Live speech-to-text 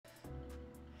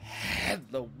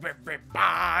Hello,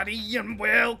 everybody, and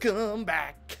welcome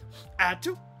back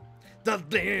to the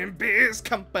Limbus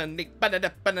Company.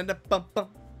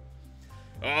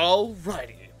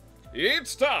 Alrighty,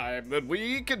 it's time that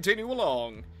we continue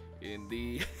along in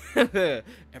the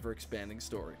ever-expanding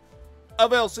story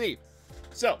of LC.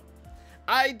 So,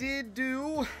 I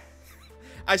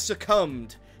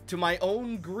succumbed to my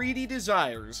own greedy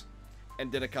desires and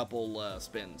did a couple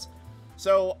spins.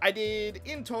 So, I did,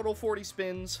 in total, 40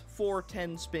 spins,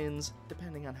 10 spins,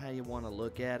 depending on how you want to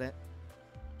look at it.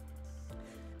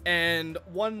 And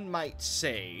one might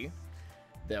say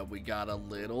that we got a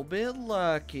little bit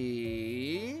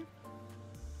lucky.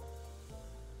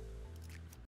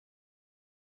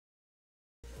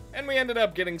 And we ended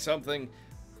up getting something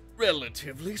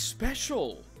relatively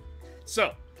special.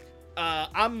 So,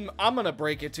 I'm gonna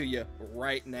break it to you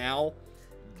right now.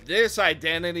 This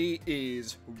identity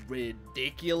is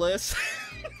ridiculous.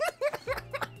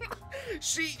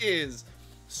 She is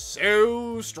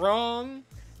so strong.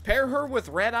 Pair her with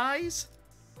red eyes,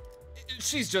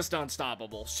 she's just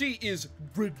unstoppable. She is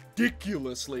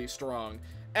ridiculously strong,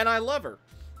 and I love her.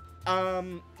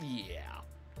 Yeah.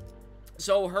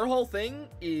 So her whole thing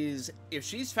is, if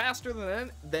she's faster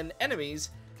than enemies,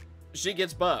 she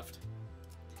gets buffed.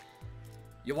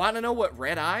 You want to know what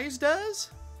red eyes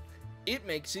does? It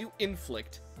makes you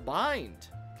inflict bind.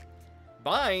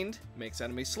 Bind makes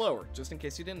enemies slower, just in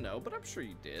case you didn't know, but I'm sure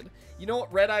you did. You know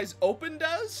what red eyes open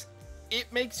does?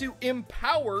 It makes you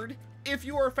empowered if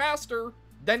you are faster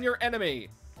than your enemy.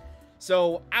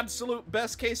 So, absolute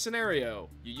best case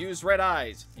scenario. You use red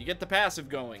eyes, you get the passive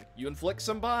going, you inflict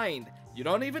some bind. You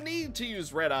don't even need to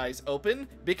use red eyes open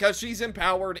because she's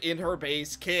empowered in her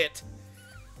base kit.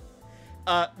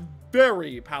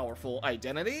 Very powerful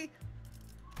identity.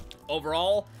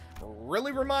 Overall,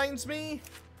 really reminds me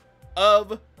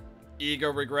of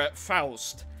Ego Regret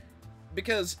Faust.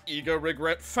 Because Ego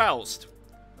Regret Faust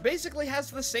basically has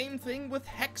the same thing with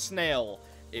Hex Nail.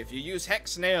 If you use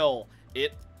Hex Nail,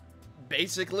 it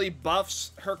basically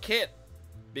buffs her kit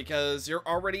because you're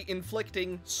already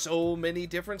inflicting so many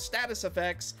different status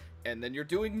effects, and then you're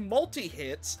doing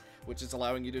multi-hits, which is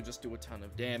allowing you to just do a ton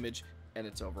of damage, and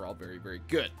it's overall very, very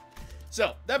good.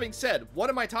 So, that being said, what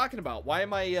am I talking about? Why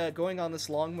am I going on this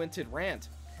long-winded rant?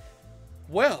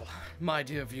 Well, my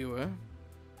dear viewer,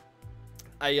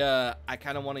 I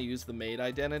kind of want to use the maid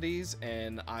identities,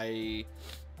 and I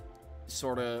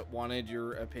sort of wanted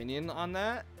your opinion on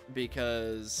that,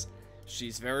 because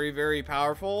she's very, very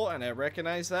powerful, and I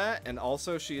recognize that, and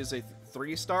also she is a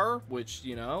 3-star, which,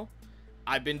 you know,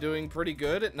 I've been doing pretty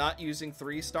good at not using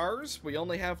 3 stars. We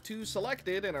only have 2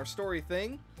 selected in our story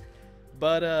thing,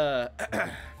 but, I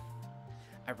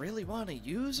really want to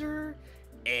use her,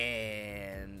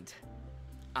 and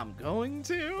I'm going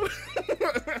to.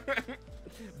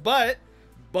 But,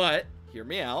 hear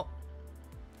me out.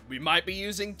 We might be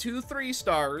using 2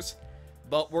 3-stars,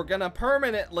 but we're gonna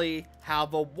permanently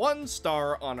have a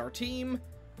 1-star on our team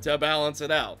to balance it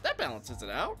out. That balances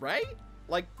it out, right?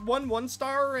 Like 1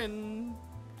 1-star and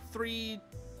 2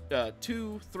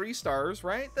 3-stars,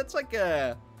 right? That's like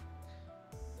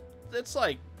that's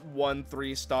like 1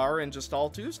 3-star and just all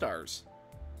 2 stars.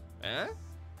 Eh?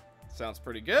 Sounds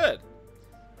pretty good.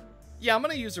 Yeah, I'm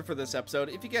going to use her for this episode.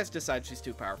 If you guys decide she's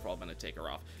too powerful, I'm going to take her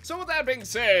off. So with that being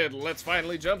said, let's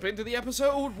finally jump into the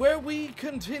episode where we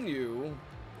continue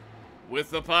with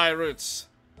the pirates.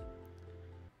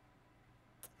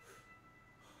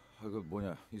 그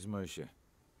뭐냐, 이스마일 씨.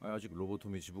 아직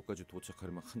로보토미 지부까지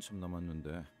도착하려면 한참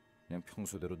남았는데 그냥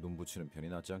평소대로 눈 붙이는 편이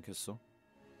낫지 않겠어?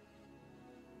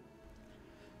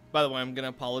 By the way, I'm going to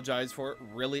apologize for it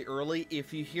really early.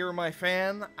 If you hear my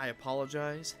fan, I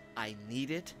apologize. I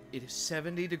need it. It is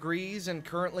 70 degrees and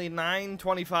currently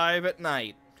 9:25 at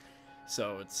night.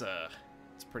 So it's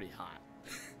pretty hot.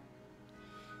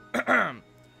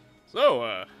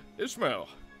 So, Ishmael,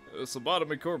 the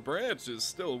Sobotomy Core branch is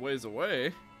still a ways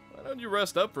away. Why don't you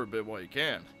rest up for a bit while you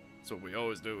can? That's what we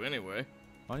always do anyway.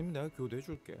 아니면 내가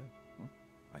교대해줄게.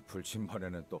 아,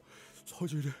 불침번에는 또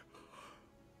서질이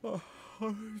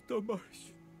있단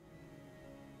말이지.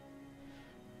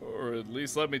 Or at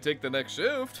least let me take the next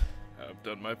shift. I've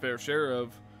done my fair share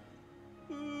of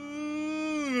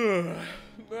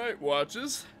night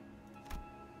watches.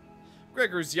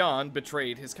 Gregor's yawn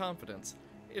betrayed his confidence.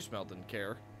 Ishmael didn't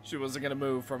care. She wasn't going to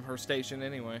move from her station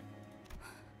anyway.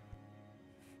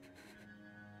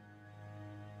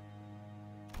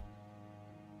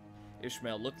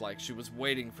 Ishmael looked like she was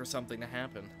waiting for something to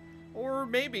happen. Or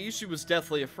maybe she was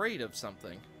deathly afraid of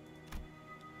something.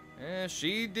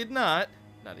 She did not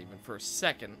even for a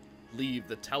second, leave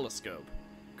the telescope.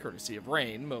 Courtesy of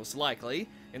Rain, most likely,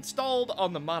 installed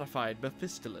on the modified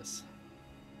Mephistopheles.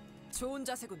 좋은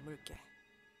자세군 물개.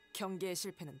 경계의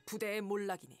실패는 부대의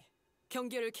몰락이니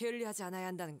경계를 게을리하지 않아야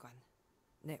한다는 건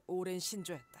내 오랜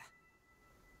신조였다.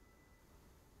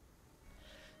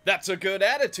 That's a good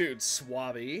attitude,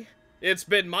 Swabby. It's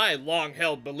been my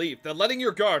long-held belief that letting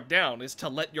your guard down is to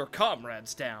let your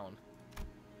comrades down.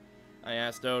 I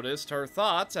asked Otis her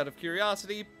thoughts out of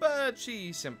curiosity, but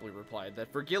she simply replied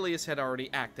that Virgilius had already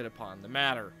acted upon the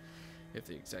matter. If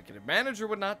the executive manager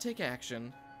would not take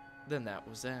action, then that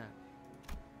was that.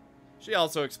 She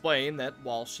also explained that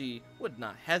while she would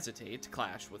not hesitate to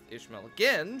clash with Ishmael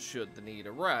again should the need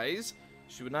arise,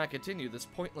 she would not continue this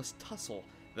pointless tussle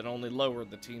that only lowered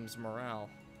the team's morale.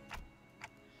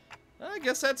 I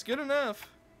guess that's good enough.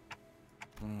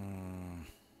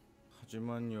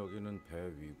 하지만 여기는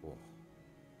배 위고.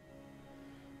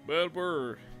 But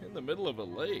we're in the middle of a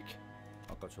lake.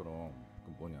 아까처럼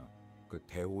그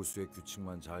대호수의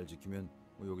규칙만 잘 지키면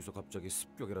여기서 갑자기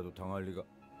습격이라도 당할 리가.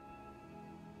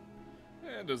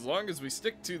 And as long as we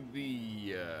stick to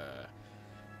the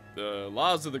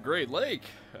laws of the Great Lake,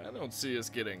 I don't see us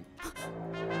getting...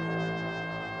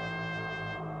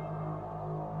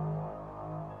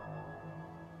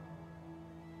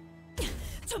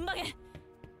 전방에!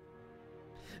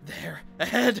 There,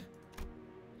 ahead!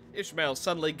 Ishmael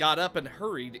suddenly got up and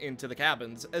hurried into the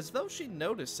cabins as though she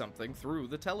noticed something through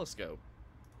the telescope.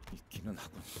 있기는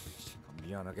하군.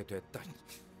 미안하게 됐다.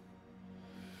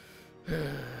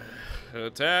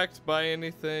 Attacked by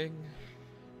anything?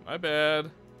 My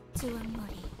bad.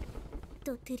 주황머리,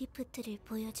 또 드리프트를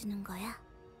보여주는 거야?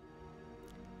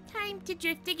 Time to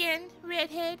drift again,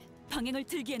 redhead. 방향을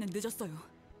틀기에는 늦었어요.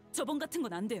 저번 같은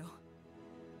건 안 돼요.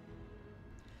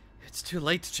 It's too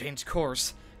late to change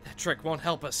course. That trick won't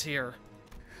help us here.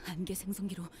 안개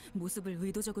생성기로 모습을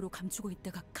의도적으로 감추고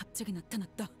있다가 갑자기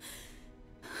나타났다.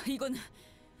 이건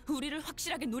우리를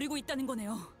확실하게 노리고 있다는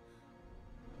거네요.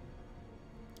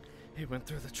 They went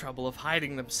through the trouble of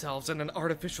hiding themselves in an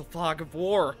artificial fog of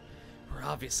war. We're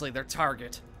obviously their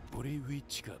target. 우리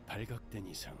위치가 발각된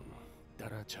이상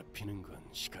따라잡히는 건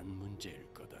시간 문제일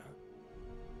거다.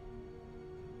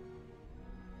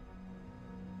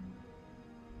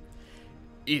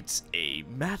 It's a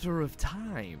matter of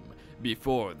time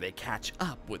before they catch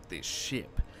up with this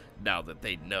ship, now that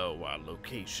they know our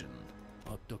location.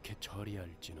 어떻게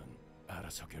처리할지는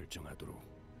알아서 결정하도록.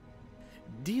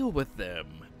 Deal with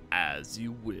them as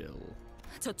you will.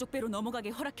 저쪽 배로 넘어가게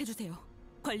허락해 주세요,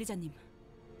 관리자님.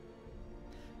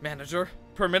 Manager,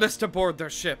 permit us to board their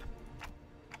ship.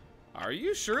 Are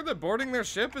you sure that boarding their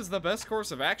ship is the best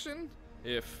course of action?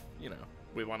 If,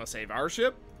 we want to save our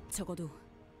ship? 적어도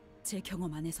제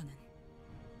경험 안에서는.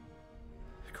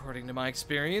 According to my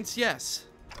experience, yes.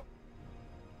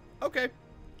 Okay,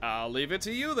 I'll leave it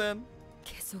to you then.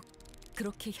 계속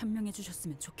그렇게 현명해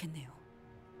주셨으면 좋겠네요.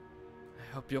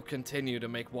 I hope you'll continue to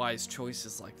make wise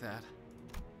choices like that.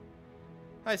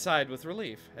 I sighed with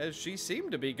relief, as she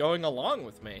seemed to be going along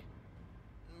with me.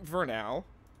 For now.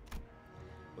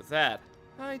 With that,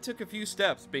 I took a few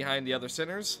steps behind the other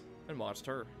sinners and watched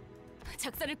her.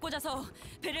 작사를 꽂아서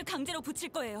배를 강제로 붙일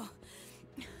거예요.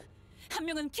 한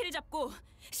명은 키를 잡고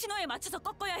신호에 맞춰서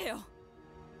꺾어야 해요.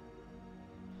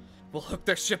 We'll hook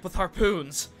their ship with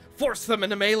harpoons. Force them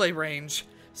into melee range.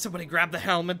 Somebody grab the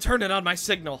helm and turn it on my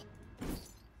signal.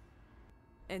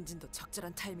 엔진도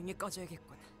적절한 타이밍에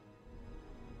꺼져야겠군.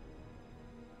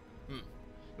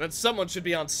 Then someone should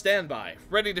be on standby,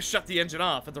 ready to shut the engine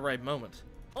off at the right moment.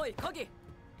 어이 거기!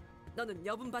 너는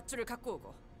여분 밧줄을 갖고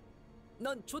오고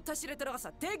넌 조타실에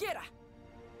들어가서 대기해라!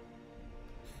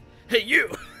 Hey, you!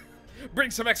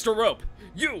 Bring some extra rope.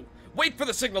 You! Wait for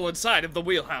the signal inside of the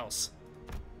wheelhouse.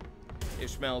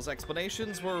 Ishmael's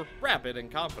explanations were rapid and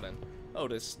confident.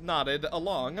 Otis nodded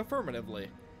along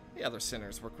affirmatively. The other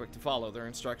sinners were quick to follow their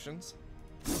instructions.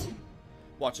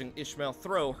 Watching Ishmael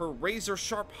throw her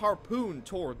razor-sharp harpoon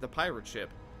toward the pirate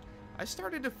ship, I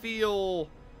started to feel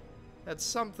that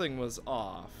something was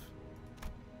off.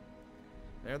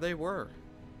 There they were,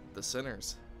 the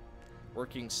sinners,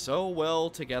 working so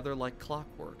well together like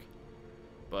clockwork.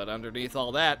 But underneath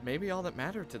all that, maybe all that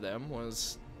mattered to them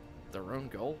was their own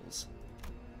goals.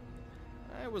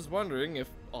 I was wondering if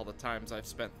all the times I've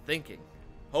spent thinking,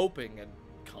 hoping, and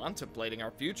contemplating our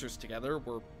futures together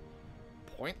were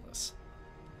pointless.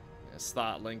 This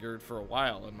thought lingered for a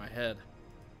while in my head.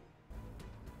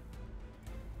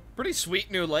 Pretty sweet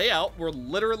new layout. We're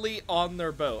literally on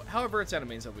their boat. However, it's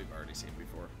enemies that we've already seen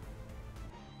before.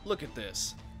 Look at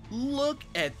this. Look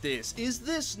at this. Is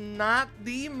this not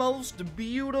the most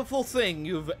beautiful thing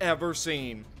you've ever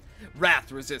seen?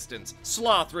 Wrath resistance,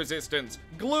 sloth resistance,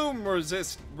 gloom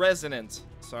resistance.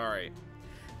 Sorry.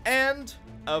 And,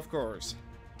 of course,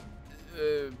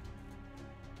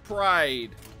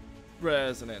 Pride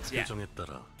Resonance. Yeah. 규정에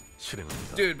따라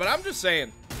실행합니다. Dude, but I'm just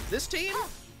saying, this team,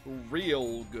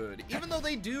 real good. Even though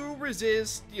they do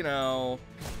resist, you know,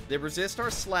 they resist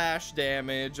our slash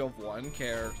damage of one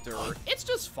character. It's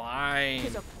just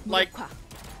fine. Like,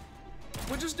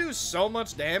 we just do so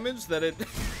much damage that it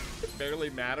barely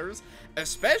matters.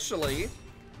 Especially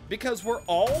because we're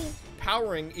all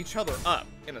powering each other up,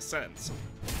 in a sense.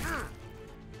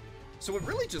 So it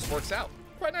really just works out.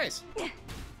 Quite nice.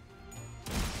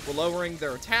 We're lowering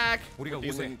their attack, we're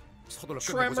dealing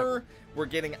tremor, we're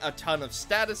getting a ton of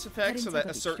status effects so that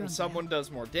a certain someone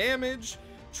does more damage,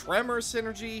 tremor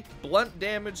synergy, blunt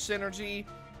damage synergy.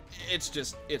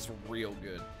 It's real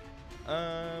good.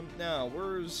 Now,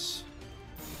 where's...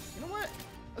 You know what?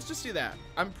 Let's just do that.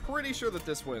 I'm pretty sure that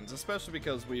this wins, especially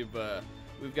because we've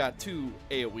got 2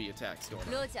 AoE attacks going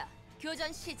on. 로자,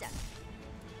 교전 시작.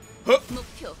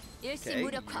 목표 일시 Okay,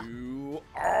 무력화. you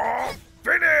are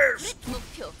finished!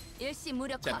 목표 일시 10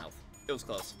 무력화. health. It was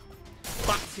close.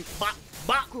 Bop, bop,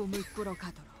 bop. 꿈을 꾸러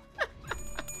가도록.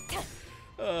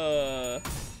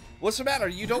 What's the matter?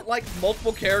 You don't like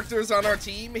multiple characters on our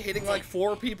team hitting like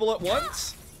 4 people at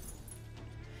once?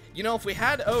 You know, if we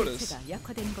had Otis, the,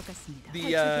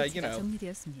 you know,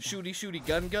 shooty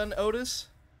gun Otis,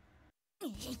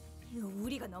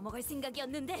 우리가 넘어갈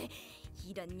생각이었는데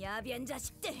이런 야비한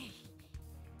자식들.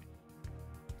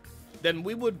 then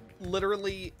we would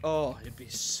literally, oh, it'd be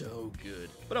so good.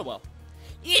 But oh well.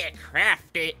 Yeah,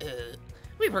 Crafty,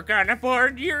 we were gonna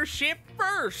board your ship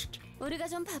first. 우리가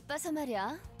좀 바빠서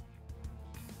말이야.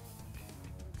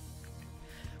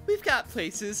 We've got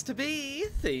places to be,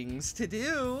 things to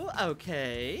do,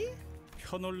 okay?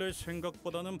 편올릴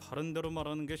생각보다는 바른 대로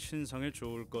말하는 게 신상에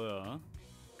좋을 거야.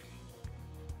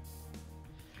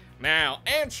 Now,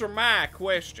 answer my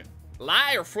question.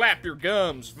 Lie or flap your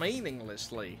gums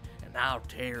meaninglessly, and I'll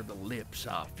tear the lips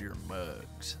off your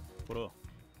mugs. 보러,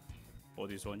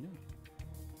 어디서 왔냐?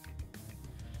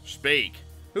 Speak.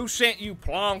 Who sent you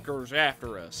plonkers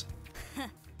after us?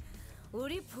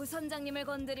 우리 부선장님을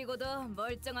건드리고도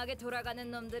멀쩡하게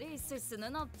돌아가는 놈들이 있을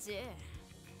수는 없지.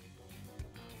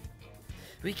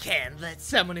 We can't let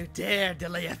someone who dared to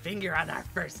lay a finger on our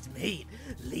first mate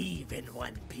leave in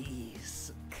one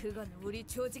piece. 그건 우리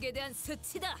조직에 대한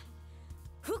수치다.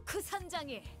 후크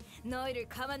선장이 너희를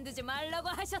가만두지 말라고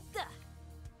하셨다.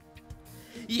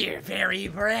 Your very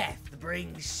breath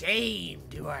brings shame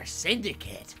to our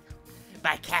syndicate.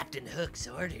 By Captain Hook's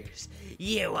orders,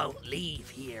 you won't leave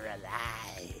here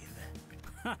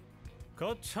alive.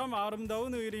 그거 참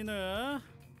아름다운 의리네.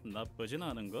 나쁘진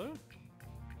않은걸?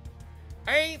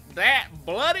 Ain't that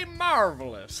bloody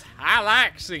marvelous? I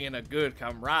like seeing a good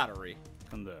camaraderie.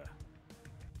 근데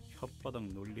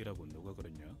혓바닥 논리라고 누가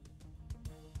그랬냐?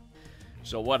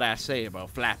 So what I say about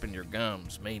flapping your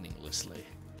gums meaninglessly?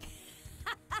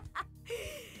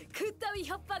 그따위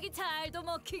협박이 잘도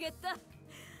먹히겠다.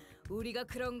 우리가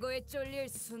그런 거에 쫄릴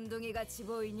순둥이 같이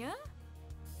보이냐?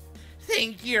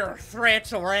 Think your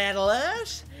threats will rattle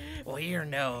us? We're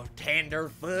no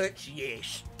tenderfoots, you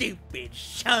stupid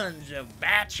sons of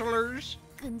bachelors.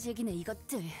 끈질기네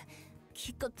이것들.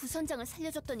 기껏 부선장을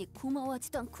살려줬더니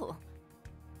고마워하지도 않고.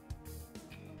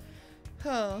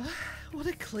 Oh, what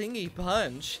a clingy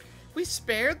bunch. We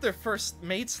spared their first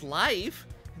mate's life,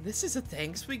 and this is a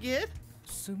thanks we get?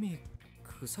 스미,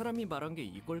 그 사람이 말한 게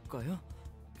이걸까요?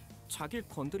 자길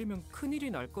건드리면 큰일이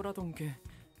날 거라던 게.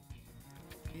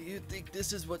 You think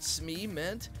this is what Smee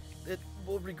meant? That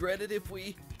we'll regret it if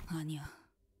we... 아니야.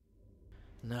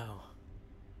 No.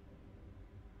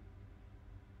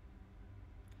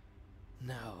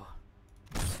 No.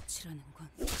 치라는 건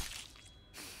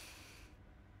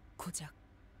고작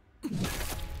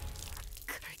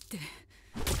그럴 때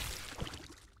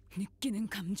느끼는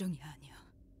감정이 아니야.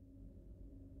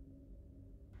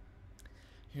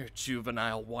 Your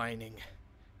juvenile whining.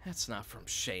 That's not from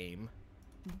shame.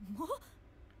 뭐?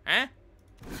 Huh?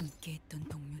 함께했던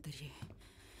동료들이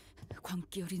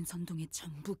광기 어린 선동에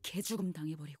전부 개죽음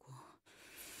당해버리고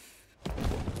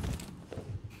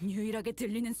유일하게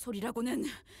들리는 소리라고는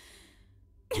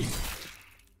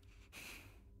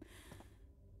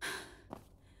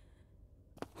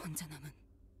혼자 남은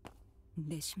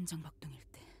내 심장 박동일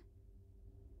때.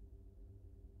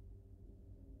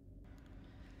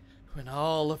 When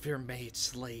all of your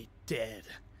mates lay dead,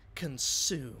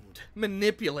 consumed,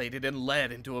 manipulated, and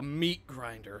led into a meat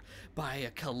grinder by a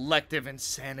collective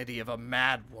insanity of a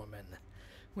madwoman.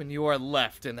 When you are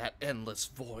left in that endless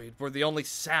void where the only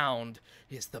sound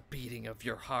is the beating of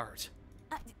your heart.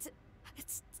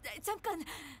 잠깐.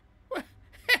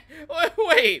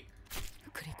 Wait!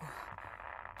 그리고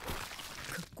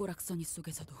꼬락서니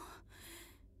속에서도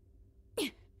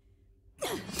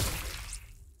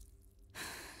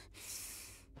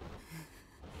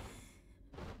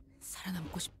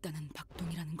살아남고 싶다는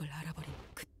박동이라는 걸 알아버린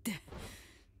그때.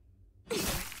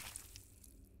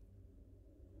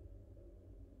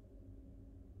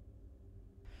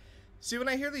 See, when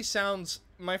I hear these sounds,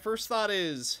 my first thought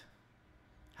is,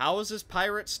 how is this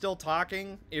pirate still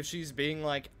talking if she's being,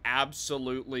 like,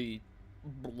 absolutely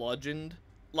bludgeoned?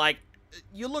 Like,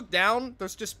 you look down,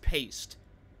 there's just paste.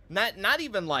 Not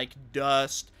even, like,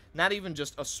 dust, not even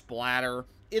just a splatter.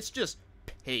 It's just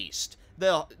paste.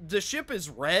 The ship is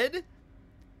red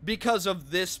because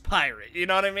of this pirate, you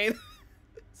know what I mean?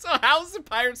 So how's the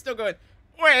pirate still going,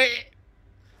 wait?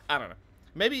 I don't know.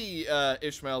 Maybe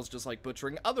Ishmael's just like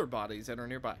butchering other bodies that are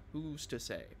nearby. Who's to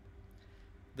say?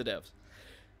 The devs.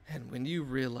 And when you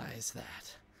realize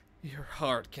that, your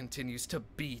heart continues to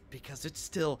beat because it's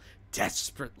still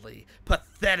desperately,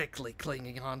 pathetically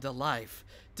clinging on to life,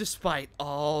 despite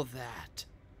all that.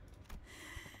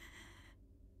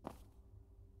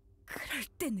 그럴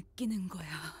때 느끼는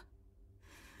거야.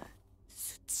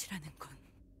 수치라는 건.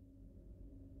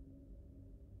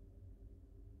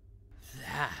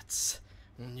 That's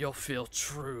when you'll feel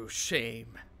true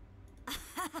shame.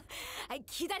 아이,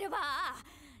 기다려봐.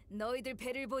 너희들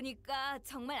배를 보니까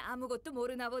정말 아무것도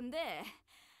모르나 본데.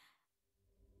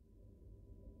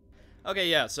 Okay,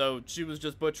 yeah, so she was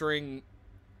just butchering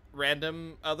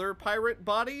random other pirate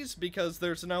bodies because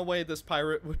there's no way this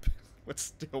pirate would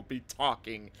still be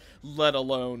talking, let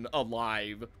alone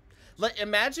alive.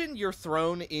 Imagine you're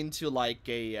thrown into like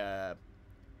a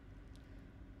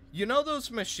you know those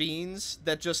machines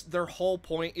that just their whole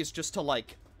point is just to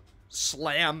like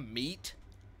slam meat,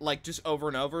 like just over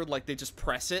and over, like they just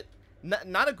press it.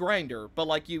 Not a grinder, but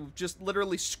like you just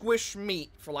literally squish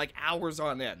meat for like hours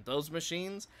on end. Those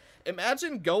machines.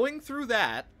 Imagine going through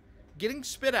that, getting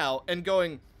spit out, and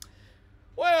going,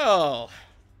 well,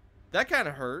 that kind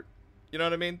of hurt. You know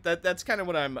what I mean? That's kind of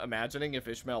what I'm imagining if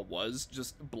Ishmael was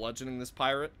just bludgeoning this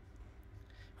pirate.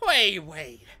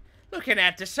 Wait. Looking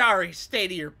at the sorry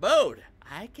state of your boat,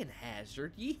 I can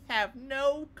hazard ye have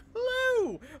no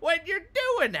clue what you're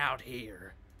doing out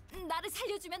here. 나를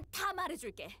살려주면 다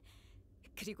말해줄게.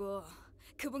 그리고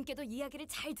그분께도 이야기를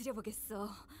잘 들여보겠어.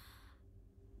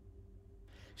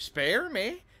 Spare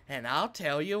me, and I'll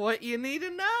tell you what you need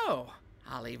to know.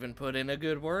 I'll even put in a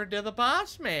good word to the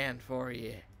boss man for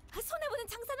you. 손해보는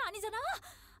장사는 아니잖아.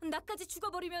 나까지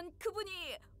죽어버리면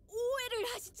그분이 오해를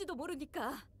하실지도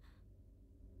모르니까.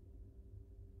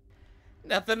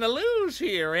 Nothing to lose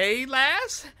here, eh,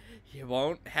 lass? You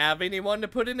won't have anyone to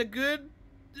put in a good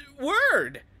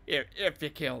word if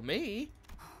you kill me.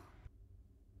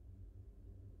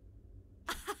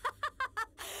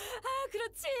 아,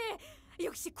 그렇지.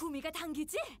 역시 구미가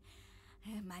당기지?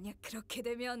 만약 그렇게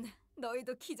되면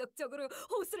너희도 기적적으로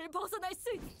호수를 벗어날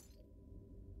수 있...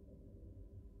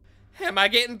 Am I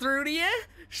getting through to you?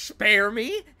 Spare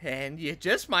me, and you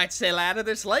just might sail out of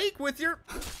this lake with your...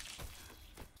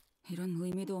 이런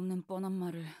의미도 없는 뻔한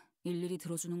말을 일일이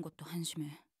들어주는 것도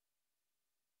한심해.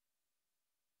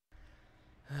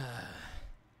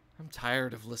 I'm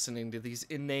tired of listening to these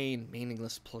inane,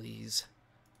 meaningless pleas.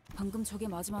 방금 저게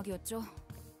마지막이었죠?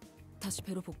 다시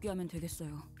배로 복귀하면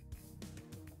되겠어요.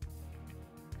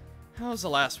 That was the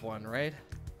last one, right?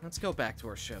 Let's go back to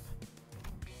our ship.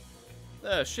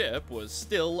 The ship was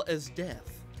still as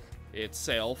death. Its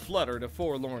sail fluttered a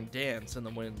forlorn dance in the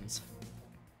winds.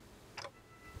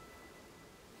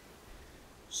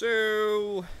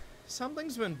 So,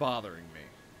 something's been bothering me.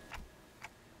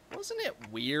 Wasn't it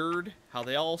weird how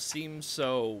they all seem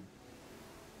so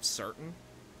certain?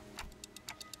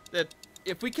 That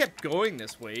if we kept going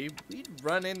this way, we'd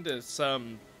run into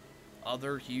some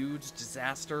other huge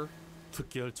disaster?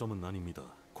 특기할 점은 아닙니다,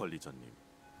 관리자님.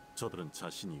 저들은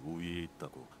자신이 우위에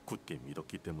있다고 굳게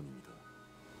믿었기 때문입니다.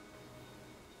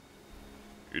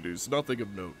 It is nothing of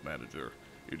note, manager.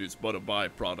 It is but a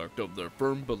byproduct of their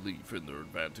firm belief in their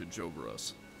advantage over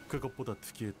us. 그것보다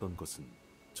특이했던 것은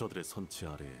저들의 선체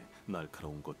아래에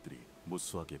날카로운 것들이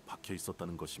무수하게 박혀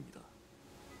있었다는 것입니다.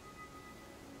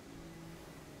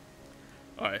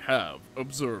 I have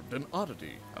observed an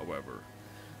oddity, however.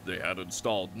 They had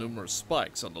installed numerous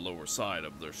spikes on the lower side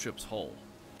of their ship's hull.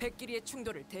 백끼리의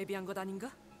충돌을 대비한 것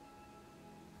아닌가?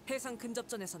 해상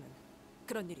근접전에서는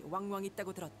그런 일이 왕왕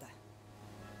있다고 들었다.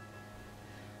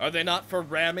 Are they not for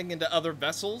ramming into other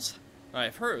vessels?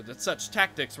 I've heard that such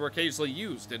tactics were occasionally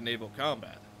used in naval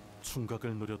combat.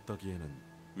 충각을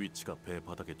노렸다기에는 위치가 배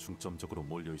바닥에 중점적으로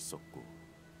몰려 있었고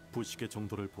부식의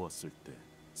정도를 보았을 때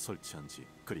설치한 지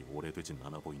그리 오래되진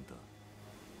않아 보인다.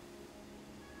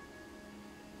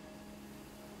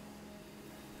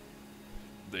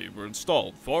 They were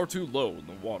installed far too low in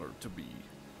the water to be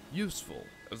useful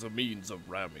as a means of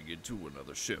ramming into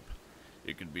another ship.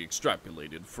 It can be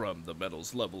extrapolated from the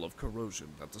metal's level of corrosion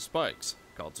that the spikes,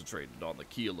 concentrated on the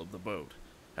keel of the boat,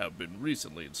 have been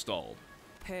recently installed.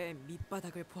 배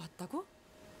밑바닥을 보았다고?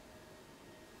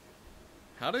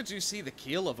 How did you see the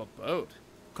keel of a boat?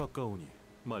 가까우니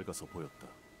맑아서 보였다.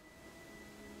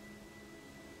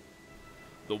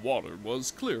 The water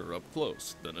was clearer up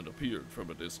close than it appeared from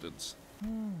a distance.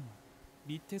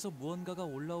 밑에서 무언가가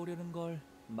올라오려는 걸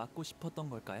막고 싶었던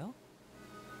걸까요?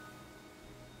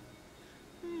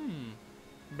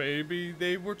 Maybe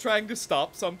they were trying to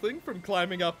stop something from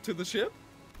climbing up to the ship?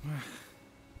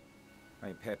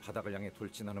 아니 배 바닥을 향해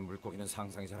돌진하는 물고기는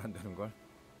상상이 잘 안 되는 걸.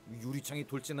 유리창이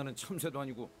돌진하는 참새도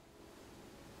아니고.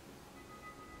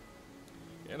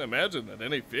 Can't imagine that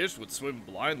any fish would swim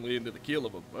blindly into the keel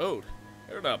of a boat.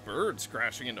 They're not birds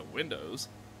crashing into windows.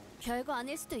 별거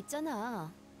아닐 수도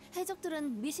있잖아.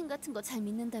 해적들은 미신 같은 거 잘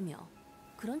믿는다며.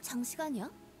 그런 장식 아니야?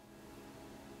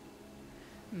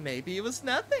 Maybe it was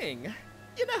nothing.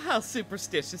 You know how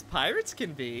superstitious pirates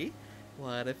can be.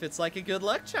 What if it's like a good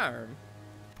luck charm?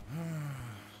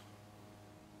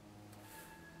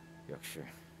 역시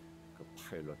그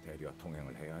파일럿 대리와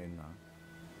동행을 해야 했나?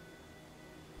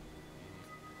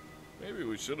 Maybe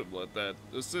we should have let that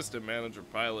assistant manager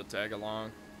pilot tag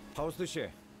along. 파우스트 씨,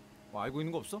 뭐 알고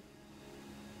있는 거 없어?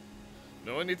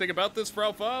 Know anything about this,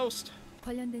 Frau Faust?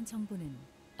 관련된 정보는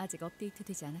아직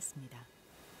업데이트되지 않았습니다.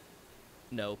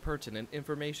 No pertinent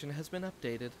information has been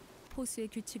updated. 호수의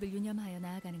규칙을 유념하여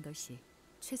나아가는 것이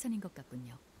최선인 것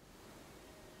같군요.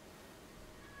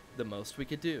 The most we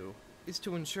could do is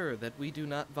to ensure that we do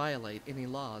not violate any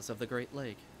laws of the Great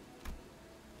Lake.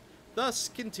 Thus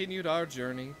continued our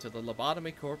journey to the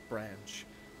Lobotomy Corp branch,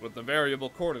 with the variable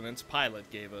coordinates pilot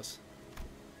gave us.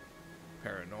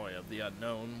 Paranoia of the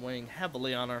unknown weighing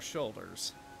heavily on our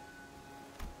shoulders.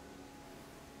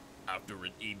 After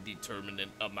an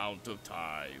indeterminate amount of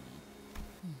time.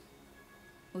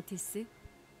 오티스,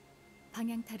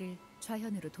 방향타를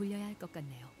좌현으로 돌려야 할 것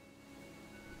같네요.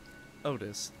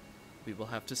 Otis, we will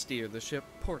have to steer the ship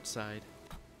port side.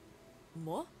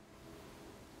 뭐?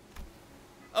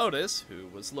 Otis, who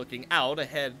was looking out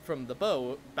ahead from the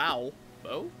bow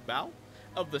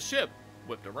of the ship,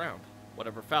 whipped around.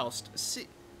 Whatever Faust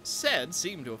said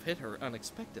seemed to have hit her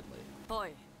unexpectedly.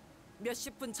 어이,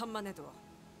 몇십 분 전만 해도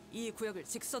이 구역을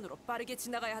직선으로 빠르게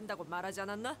지나가야 한다고 말하지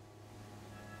않았나?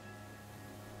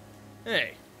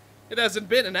 Hey, it hasn't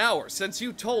been an hour since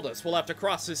you told us we'll have to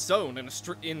cross this zone in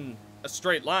a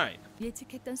straight line.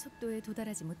 예측했던 속도에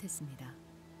도달하지 못했습니다.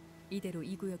 이대로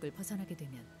이 구역을 벗어나게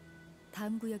되면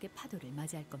다음 구역의 파도를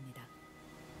맞이할 겁니다.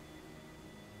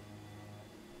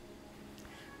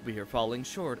 We are falling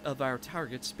short of our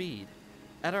target speed.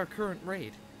 At our current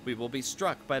rate, we will be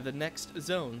struck by the next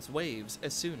zone's waves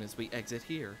as soon as we exit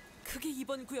here. 그게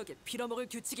이번 구역의 빌어먹을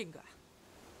규칙인가?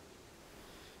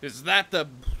 Is that the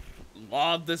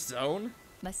law of this zone?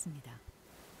 맞습니다.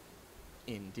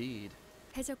 Indeed.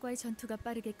 해적과의 전투가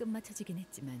빠르게 끝마쳐지긴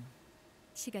했지만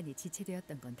시간이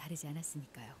지체되었던 건 다르지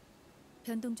않았으니까요.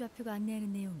 변동좌표가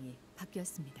안내하는 내용이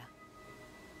바뀌었습니다.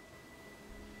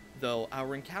 Though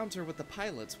our encounter with the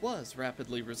pilots was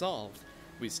rapidly resolved,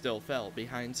 we still fell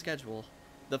behind schedule.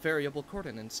 The variable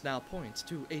coordinates now points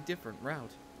to a different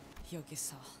route.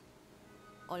 여기서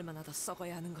얼마나 더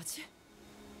썩어야 하는 거지?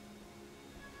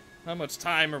 How much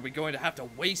time are we going to have to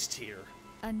waste here?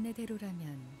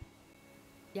 안내대로라면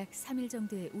약 3일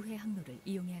정도의 우회 항로를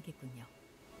이용해야겠군요.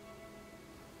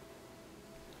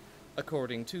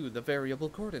 According to the variable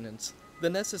coordinates, the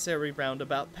necessary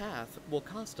roundabout path will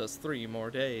cost us 3 more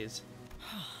days.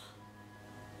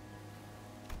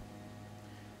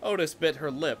 Otis bit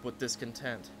her lip with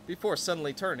discontent, before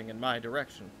suddenly turning in my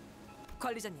direction.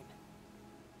 관리자님,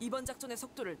 이번 작전의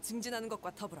속도를 증진하는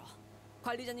것과 더불어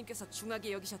관리자님께서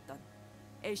중하게 여기셨던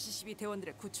LCCB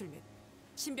대원들의 구출 및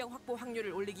신병 확보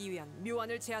확률을 올리기 위한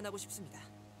묘안을 제안하고 싶습니다.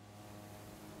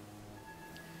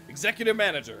 Executive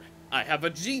Manager, I have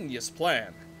a genius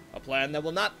plan. A plan that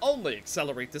will not only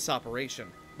accelerate this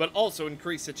operation, but also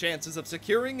increase the chances of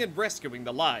securing and rescuing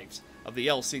the lives of the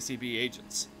LCCB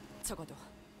agents. 적어도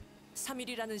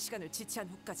 3일이라는 시간을 지체한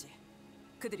후까지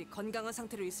그들이 건강한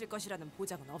상태로 있을 것이라는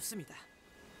보장은 없습니다.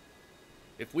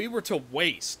 If we were to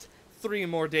waste 3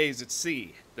 more days at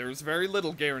sea, there is very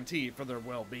little guarantee for their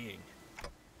well-being.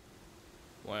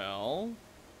 Well,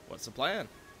 what's the plan?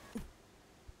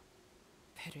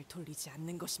 배를 돌리지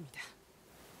않는 것입니다.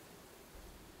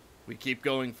 We keep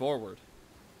going forward.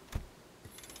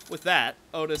 With that,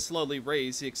 Otis slowly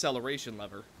raised the acceleration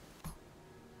lever.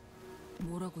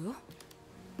 뭐라고요?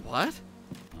 What?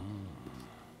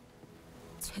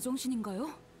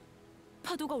 제정신인가요?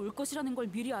 파도가 올 것이라는 걸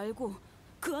미리 알고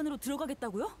그 안으로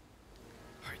들어가겠다고요?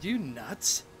 Are you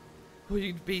nuts?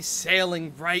 We'd be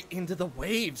sailing right into the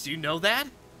waves, you know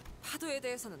that? 파도에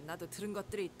대해서는 나도 들은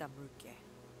것들이 있다 물게.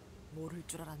 모를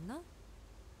줄 알았나?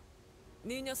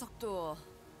 네 녀석도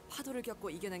파도를 겪고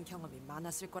이겨낸 경험이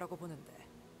많았을 거라고 보는데.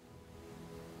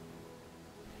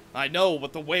 I know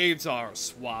what the waves are,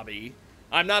 Swabby.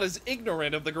 I'm not as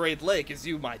ignorant of the Great Lake as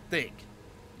you might think.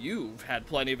 You've had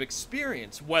plenty of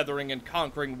experience weathering and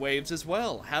conquering waves as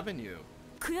well, haven't you?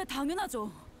 그야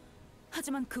당연하죠.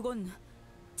 하지만 그건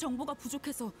정보가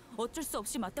부족해서 어쩔 수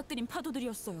없이 맞닥뜨린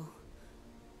파도들이었어요.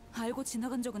 알고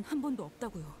지나간 적은 한 번도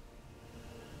없다고요.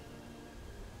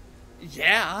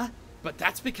 Yeah, but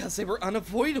that's because they were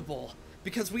unavoidable.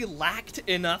 Because we lacked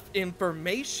enough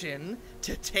information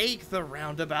to take the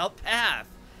roundabout path.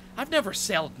 I've never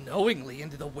sailed knowingly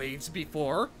into the waves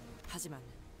before. 하지만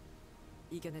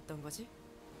이겨냈던 거지?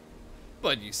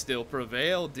 But you still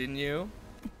prevailed, didn't you?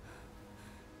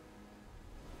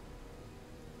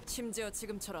 심지어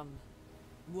지금처럼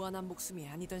무한한 목숨이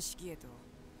아니던 시기에도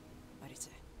말이지.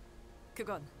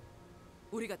 그건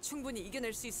우리가 충분히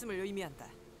이겨낼 수 있음을 의미한다.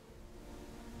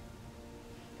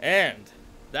 And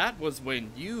that was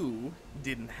when you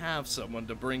didn't have someone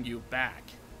to bring you back.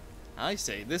 I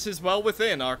say this is well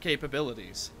within our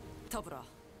capabilities. 더불어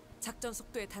작전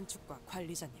속도의 단축과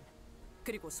관리자님,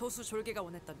 그리고 소수 졸개가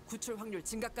원했던 구출 확률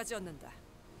증가까지 얻는다.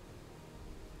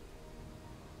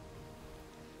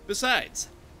 Besides,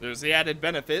 there's the added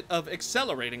benefit of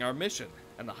accelerating our mission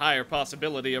and the higher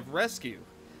possibility of rescue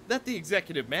that the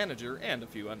executive manager and a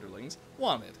few underlings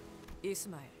wanted.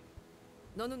 이스마일,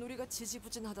 너는 우리가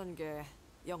지지부진하던 게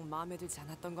영 마음에 들지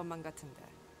않았던 것만 같은데.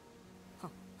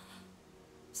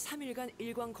 3일간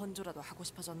일광 건조라도 하고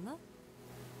싶어졌나?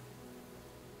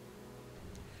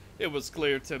 It was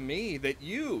clear to me that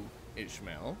you,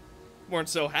 Ishmael, weren't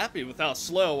so happy with how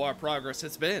slow our progress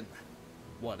has been.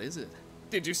 What is it?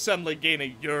 Did you suddenly gain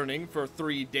a yearning for a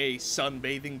 3-day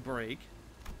sunbathing break?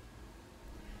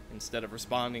 Instead of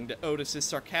responding to Otis's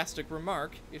sarcastic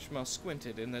remark, Ishmael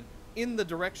squinted in the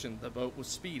direction the boat was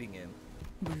speeding in.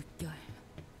 물결,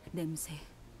 냄새,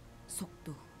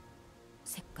 속도,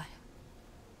 색깔.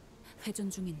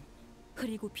 회전 중인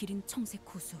흐리고 비린 청색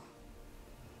호수.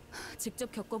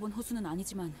 직접 겪어본 호수는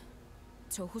아니지만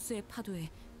저 호수의 파도에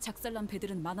작살난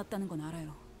배들은 많았다는 건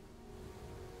알아요.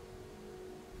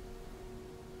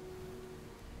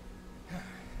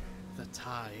 The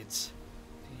tides,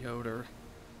 the odor,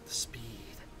 the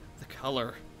speed, the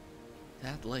color.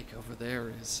 That lake over there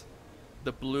is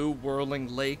the blue whirling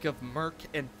lake of murk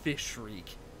and fish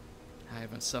reek. I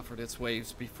haven't suffered its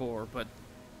waves before, but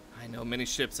I know many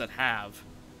ships that have,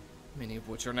 many of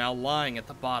which are now lying at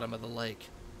the bottom of the lake.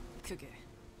 그게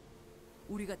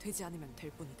우리가 되지 않으면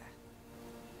될 뿐이다.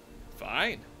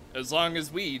 Fine, as long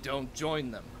as we don't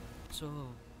join them.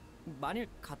 저 만일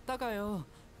갔다가요.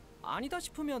 아니다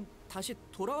싶으면 다시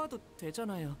돌아와도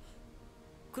되잖아요.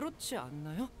 그렇지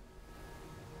않나요?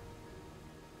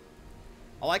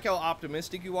 I like how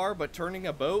optimistic you are, but turning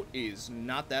a boat is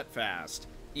not that fast.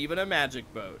 Even a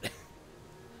magic boat.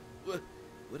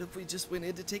 What if we just went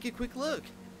in to take a quick look?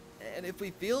 And if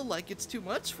we feel like it's too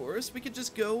much for us, we could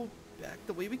just go back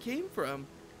the way we came from,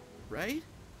 right?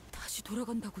 다시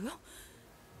돌아간다고요?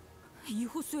 이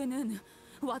호수에는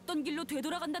왔던 길로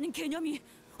되돌아간다는 개념이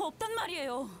없단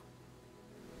말이에요.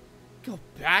 Go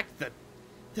back?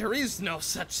 There is no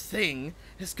such thing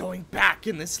as going back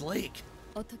in this lake.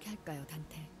 어떻게 할까요,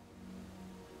 단테?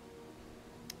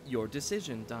 Your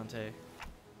decision, Dante.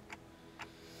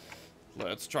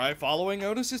 Let's try following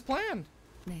Otis's plan.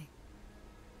 네.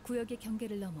 구역의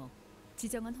경계를 넘어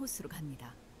지정한 호수로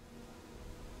갑니다.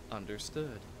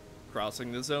 Understood.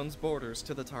 Crossing the zone's borders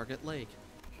to the target lake.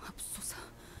 맙소사.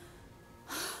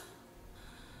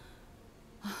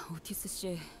 오티스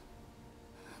씨,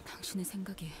 당신의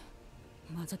생각이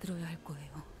맞아들어야 할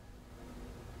거예요.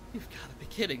 You've got to be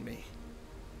kidding me.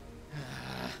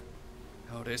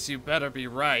 Otis, you better be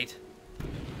right.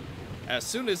 As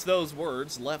soon as those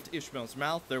words left Ishmael's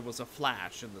mouth, there was a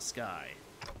flash in the sky.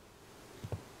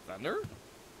 Thunder?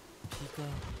 비가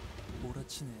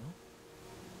몰아치네요.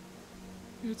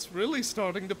 It's really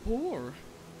starting to pour.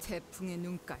 태풍의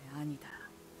눈깔 아니다.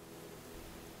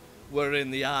 We're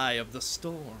in the eye of the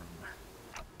storm.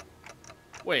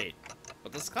 Wait,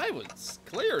 but the sky was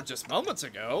clear just moments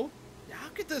ago. How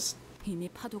could this... 이미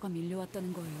파도가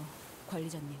밀려왔다는 거예요,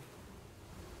 관리자님.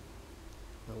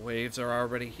 The waves are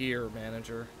already here,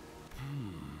 manager.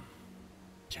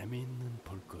 재미있는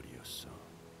볼거리였어.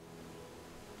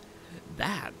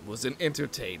 That was an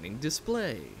entertaining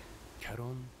display.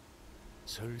 결혼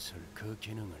슬슬 그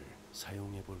기능을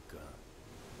사용해 볼까?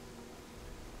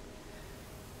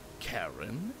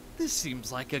 Karen, this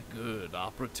seems like a good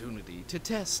opportunity to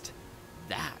test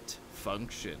that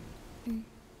function.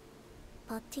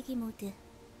 버티기 모드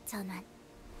전환.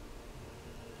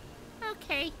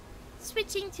 Okay,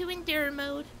 switching to endure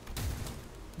mode.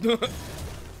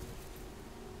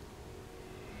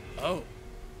 Oh.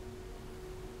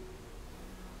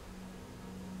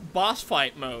 Boss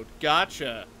fight mode.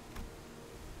 Gotcha.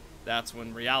 That's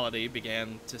when reality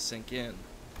began to sink in.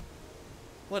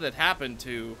 What had happened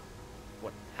to...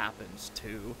 what happens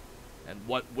to... and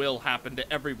what will happen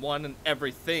to everyone and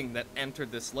everything that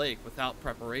entered this lake without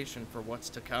preparation for what's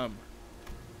to come.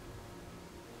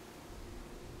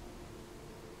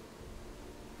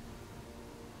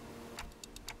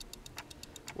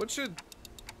 What should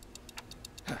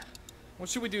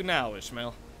we do now,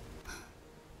 Ishmael?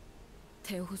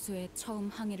 대호수에 처음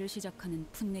항해를 시작하는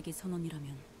풋내기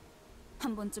선원이라면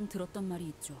한 번쯤 들었던 말이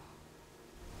있죠.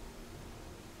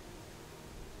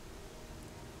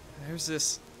 There's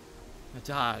this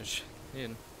adage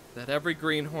in that every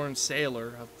greenhorn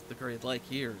sailor of the Great Lake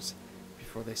hears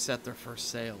before they set their first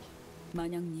sail.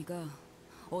 만약 네가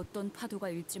어떤 파도가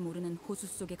일지 모르는 호수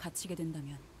속에 갇히게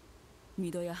된다면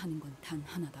믿어야 하는 건 단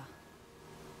하나다.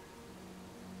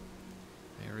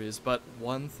 There is but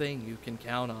one thing you can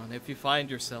count on if you find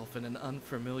yourself in an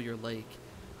unfamiliar lake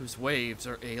whose waves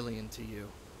are alien to you.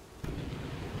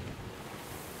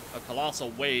 A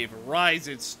colossal wave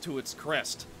rises to its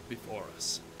crest before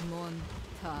us.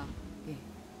 몬타기.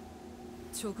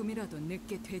 조금이라도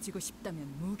늦게 돼지고 싶다면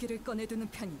무기를 꺼내두는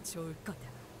편이 좋을 거다.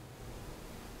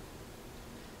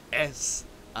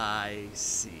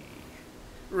 S.I.C.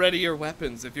 Ready your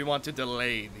weapons if you want to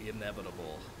delay the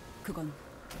inevitable. 그건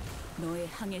너의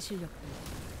항해 실력도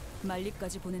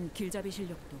말리까지 보는 길잡이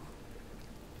실력도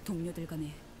동료들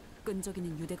간의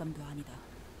끈적이는 유대감도 아니다.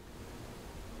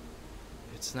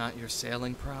 It's not your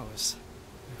sailing prowess,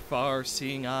 your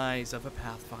far-seeing eyes of a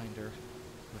pathfinder,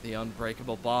 or the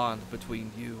unbreakable bond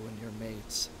between you and your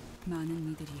mates.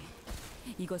 많은 이들이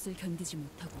이것을 견디지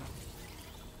못하고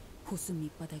호수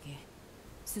밑바닥에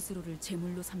스스로를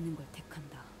제물로 삼는 걸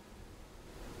택한다.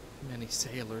 Many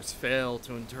sailors fail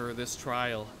to endure this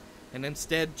trial, and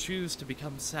instead choose to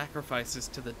become sacrifices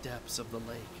to the depths of the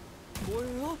lake.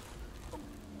 뭐예요?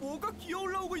 뭐가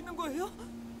기어올라오고 있는 거예요?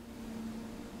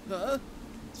 Huh?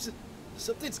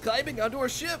 Something's climbing onto our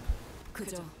ship!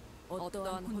 그저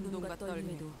어떠한 혼돈과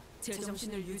떨림에도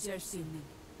제정신을 유지할 수 있는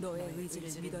너의 의지를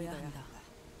믿어야 한다.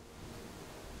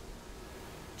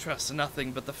 Trust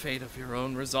nothing but the fate of your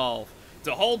own resolve,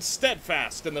 to hold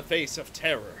steadfast in the face of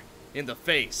terror, in the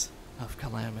face of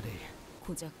calamity.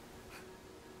 고작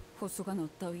호수가 너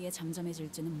따위에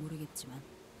잠잠해질지는 모르겠지만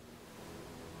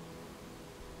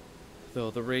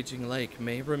Though the raging lake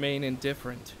may remain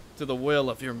indifferent to the will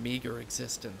of your meager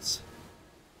existence.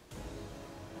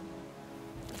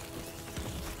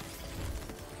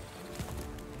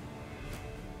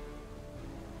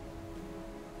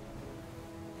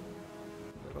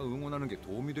 내가 응원하는 게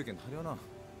도움이 되긴 하려나?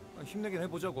 힘내긴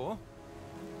해보자고.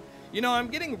 You know, I'm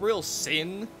getting real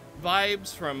Sin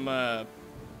vibes from, I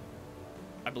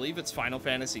believe it's Final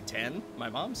Fantasy X, my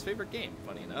mom's favorite game,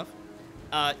 funny enough.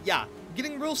 Yeah,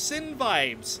 getting real Sin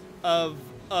vibes of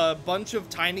a bunch of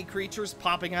tiny creatures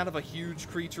popping out of a huge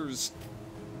creature's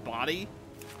body.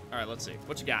 Alright, let's see.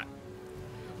 What you got?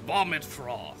 Vomit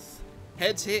Froth.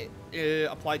 Heads hit,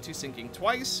 applied to sinking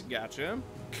twice. Gotcha.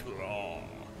 Claw.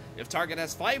 If target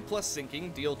has 5+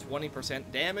 sinking, deal 20%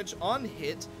 damage. On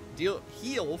hit,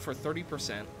 heal for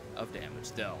 30% of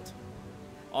damage dealt.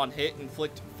 On hit,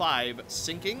 inflict 5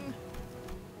 sinking.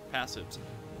 Passives.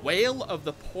 Whale of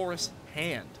the Porous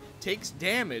Hand. Takes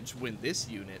damage when this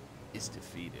unit is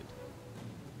defeated.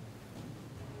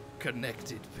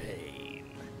 Connected Pain.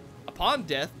 Upon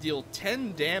death, deal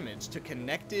 10 damage to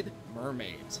connected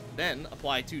mermaids. Then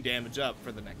apply 2 damage up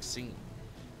for the next scene.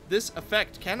 This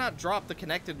effect cannot drop the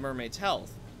connected mermaid's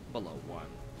health below 1.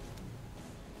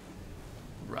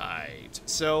 Right.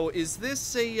 So is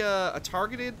this a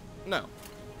targeted? No.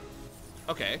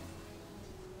 Okay.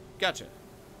 Gotcha.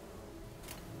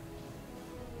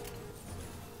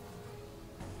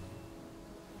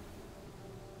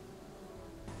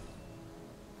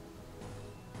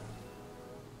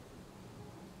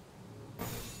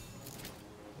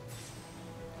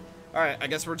 Alright, I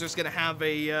guess we're just gonna have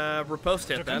a riposte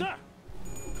hit then.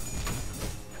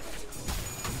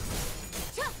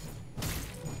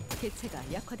 개체가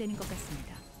약화되는 것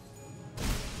같습니다.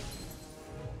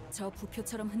 저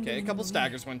부표처럼 Okay, a 흔들리는 couple 놈이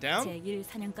staggers went down. 제1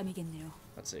 사냥감이겠네요.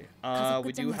 Let's see.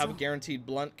 We do have a guaranteed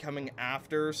blunt coming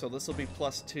after, so this will be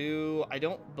 +2. I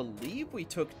don't believe we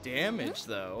took damage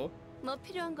though. 뭐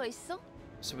필요한 거 있어?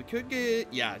 So we could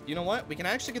get, yeah, you know what? We can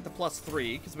actually get the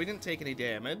 +3 because we didn't take any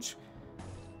damage.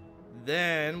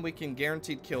 Then we can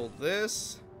guaranteed kill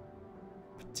this.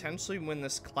 Potentially win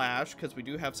this clash because we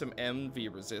do have some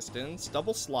MV resistance.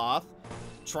 Double sloth.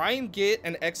 Try and get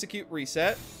an execute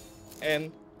reset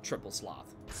and triple sloth.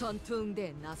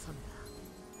 전투응대에 나선다.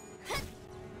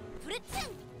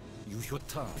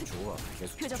 유효타 좋아.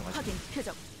 계속 표적 집중하자. 확인.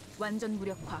 표적 완전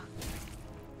무력화.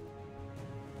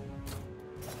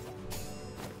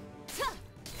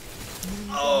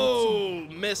 Oh,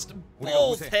 missed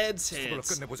both heads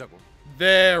hits.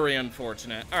 Very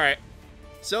unfortunate. All right.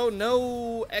 So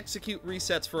no execute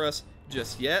resets for us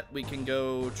just yet. We can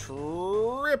go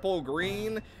triple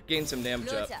green, gain some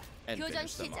damage up, and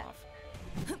finish them off.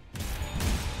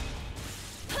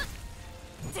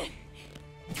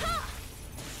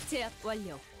 제압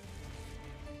완료.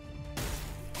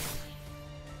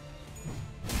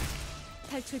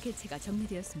 탈출 개체가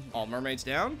정리되었습니다. All mermaids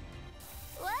down.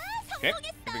 Okay,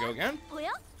 here we go again. 보여?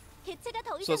 개체가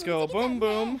더 So 이상 let's go 움직이지 boom 않네.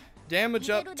 boom,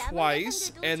 damage up 이대로 남은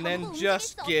twice, 녀석들도 and then 전부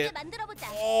just 움직일 수 get 없게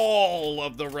만들어보자. all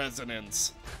of the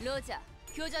resonance. 로저,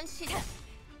 교전 시작.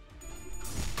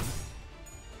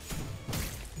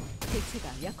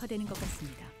 개체가 약화되는 것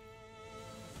같습니다.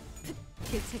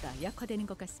 개체가 약화되는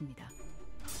것 같습니다.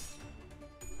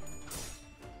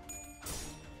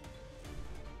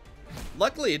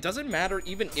 Luckily, it doesn't matter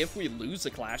even if we lose the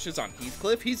clashes on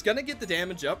Heathcliff. He's gonna get the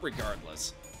damage up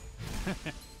regardless.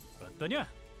 어떠냐?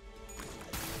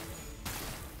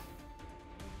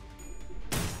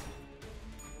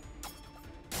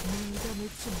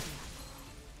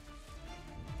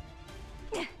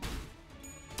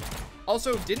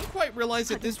 Also, didn't quite realize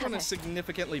that this one is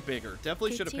significantly bigger.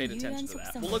 Definitely should have paid attention to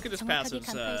that. We'll look at his passives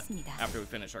after we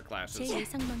finish our clashes. 제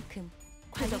예상만큼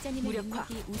관리자님의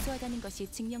능력이 우수하다는 것이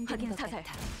증명되는 것 같아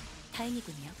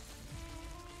다행이군요.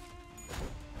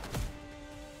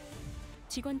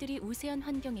 직원들이 우세한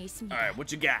환경에 있습니다. All right,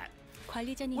 what you got?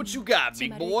 관리자님, What you got,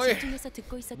 big boy?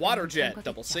 Water jet, 거겠죠.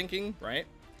 double sinking, right?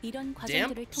 이런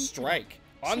Damp 과정들을 통틀어 strike.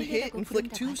 On hit, 실내라고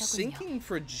inflict 2 부른다고 하더군요. sinking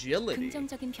fragility.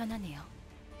 긍정적인 변화네요.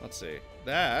 Let's see.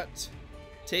 That.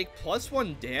 Take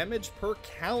 +1 damage per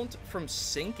count from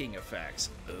sinking effects.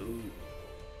 Ooh.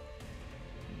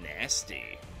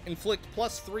 Nasty. Inflict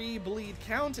 +3 bleed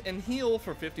count and heal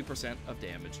for 50% of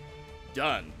damage.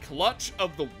 Done. Clutch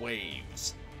of the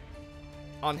Waves.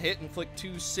 On hit, inflict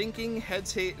 2 sinking.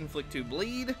 Heads hit, inflict 2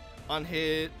 bleed. On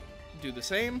hit, do the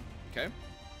same. Okay.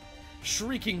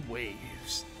 Shrieking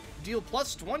Waves. Deal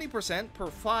 +20%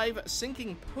 per 5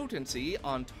 sinking potency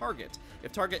on target.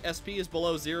 If target SP is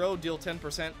below 0, deal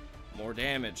 10% more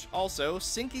damage. Also,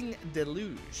 Sinking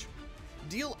Deluge.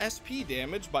 Deal SP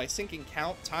damage by sinking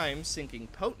count times sinking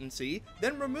potency,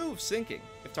 then remove sinking.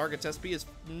 If target's SP is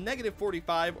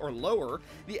 -45 or lower,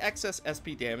 the excess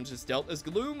SP damage is dealt as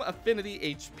Gloom Affinity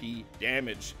HP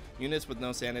damage. Units with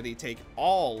no sanity take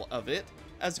all of it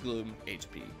as Gloom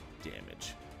HP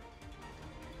damage.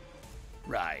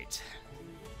 Right.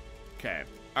 Okay.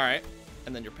 Alright.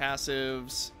 And then your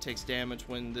passives takes damage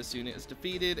when this unit is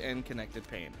defeated and connected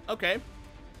pain. Okay.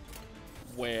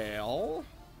 Well,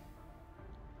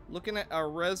 looking at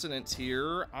our resonance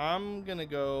here, I'm gonna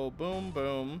go boom,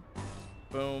 boom,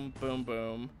 boom, boom,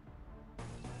 boom.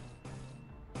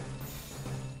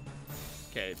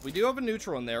 Okay, we do have a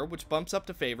neutral in there, which bumps up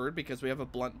to favored because we have a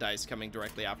blunt dice coming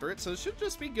directly after it, so it should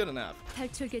just be good enough.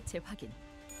 탈출 개체 확인.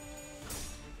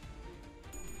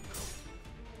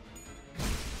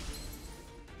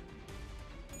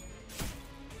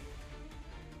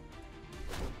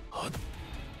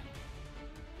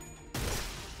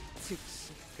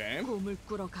 Okay. 꿈을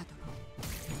꾸러 가도록.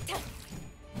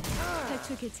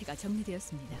 탈출 개체가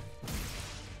정리되었습니다.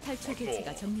 탈출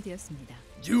개체가 정리되었습니다.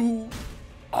 You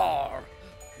are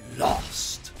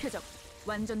lost. 표적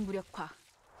완전 무력화.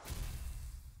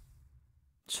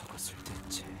 저것을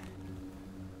대체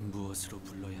무엇으로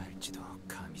불러야 할지도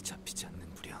감이 잡히지 않는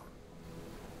무렵.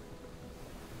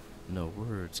 No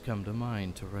words come to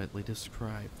mind to rightly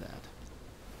describe that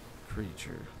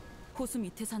creature. 호수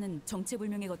밑에 사는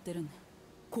정체불명의 것들은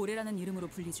고래라는 이름으로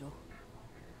불리죠.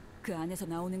 그 안에서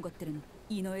나오는 것들은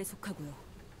인어에 속하고요.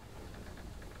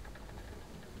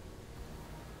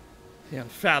 The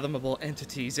unfathomable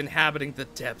entities inhabiting the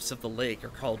depths of the lake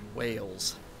are called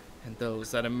whales, and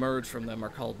those that emerge from them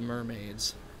are called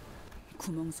mermaids.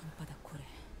 구멍 손바닥 고래.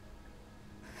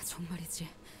 정말이지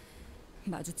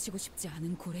마주치고 싶지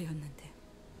않은 고래였는데.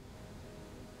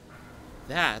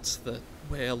 That's the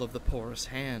whale of the porous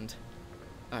hand.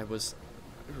 I was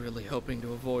really hoping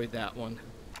to avoid that one.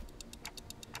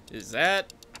 Is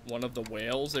that one of the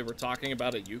whales they were talking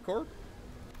about at U-Corp?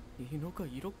 인어가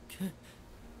이렇게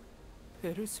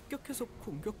배를 습격해서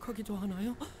공격하기도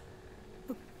하나요?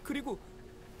 그리고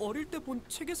어릴 때 본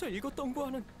책에서 읽었던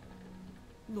거와는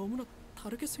너무나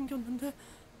다르게 생겼는데.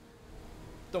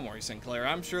 Don't worry, Sinclair.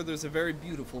 I'm sure there's a very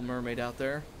beautiful mermaid out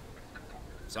there.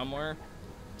 Somewhere.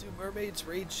 Do mermaids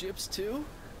raid ships too?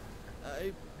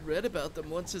 I read about them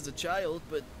once as a child,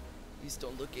 but these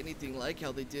don't look anything like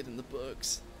how they did in the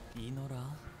books.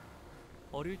 인어라.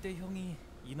 어릴 때 형이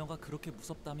인어가 그렇게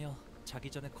무섭다며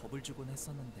자기 전에 겁을 주곤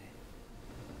했었는데.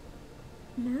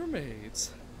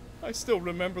 Mermaids. I still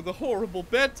remember the horrible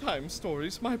bedtime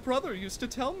stories my brother used to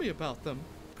tell me about them.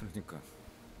 그러니까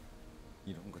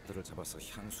이런 것들을 잡아서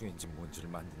향수인지 뭔지를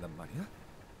만든단 말이야?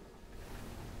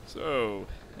 So,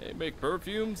 they make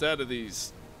perfumes out of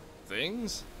these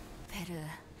things? 베르,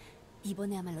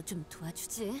 이번에야말로 좀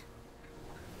도와주지.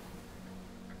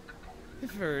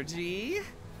 Virgie,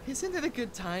 isn't it a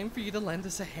good time for you to lend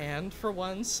us a hand for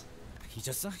once?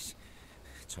 잊었어?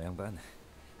 저 양반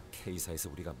K사에서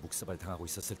우리가 묵사발 당하고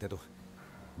있었을 때도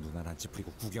눈 하나 안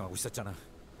찌푸리고 구경하고 있었잖아.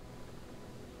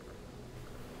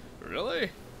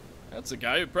 Really? That's the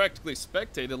guy who practically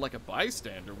spectated like a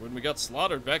bystander when we got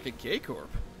slaughtered back at K-Corp.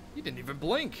 He didn't even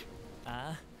blink.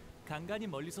 아, 간간히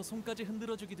멀리서 손까지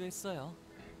흔들어주기도 했어요.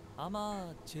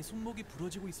 아마 제 손목이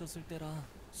부러지고 있었을 때라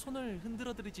손을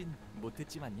흔들어드리진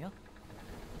못했지만요.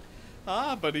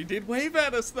 Ah, but he did wave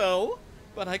at us though.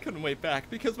 But I couldn't wave back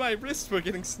because my wrists were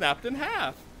getting snapped in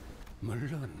half.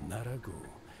 물론 나라고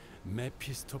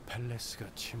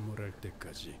메피스토펠레스가 침몰할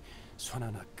때까지 손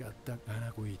하나 까딱 안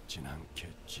하고 있진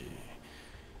않겠지.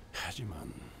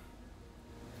 하지만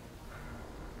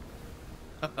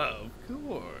Of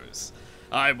course.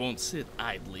 I won't sit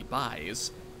idly by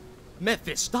as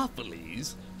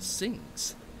Mephistopheles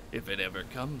sinks, if it ever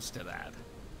comes to that.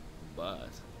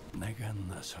 But 내가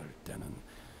나설 때는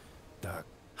딱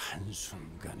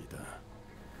한순간이다.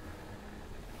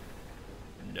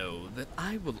 know that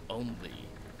I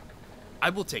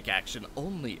will take action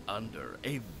only under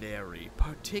a very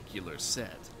particular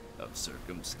set of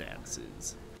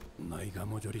circumstances. 너희가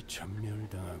모조리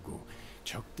전멸당하고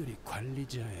적들이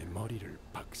관리자의 머리를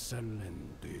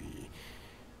박살낸 뒤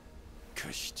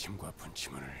그 시침과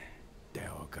분침을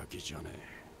떼어가기 전에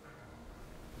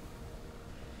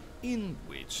In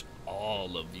which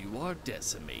all of you are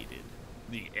decimated.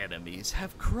 The enemies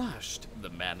have crushed the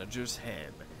manager's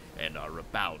head and are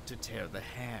about to tear the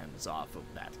hands off of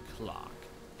that clock.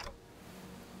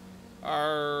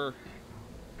 Are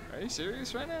you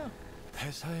serious right now?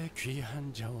 회사의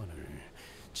귀한 자원을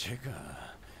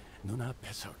제가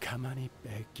눈앞에서 가만히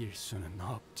뺏길 수는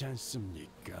없지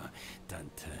않습니까,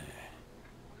 단테?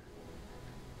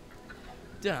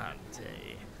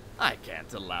 Dante, I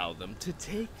can't allow them to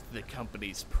take the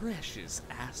company's precious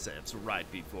assets right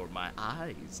before my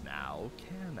eyes now,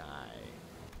 can I?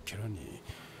 그러니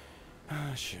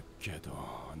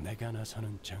아쉽게도 내가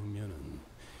나서는 장면은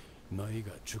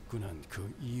너희가 죽고 난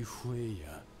그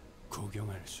이후에야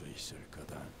구경할 수 있을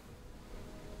거다.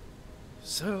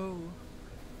 So,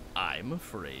 I'm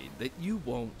afraid that you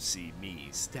won't see me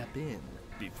step in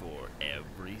before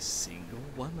every single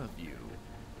one of you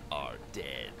are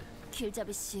dead.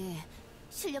 길잡이 씨,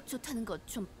 실력 좋다는 거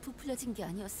좀 부풀려진 게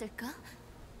아니었을까?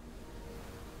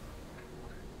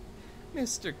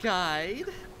 Mr. Guide,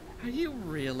 are you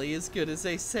really as good as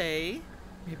they say?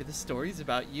 Maybe the stories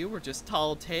about you were just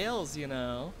tall tales, you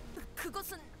know.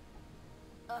 그것은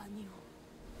아니요.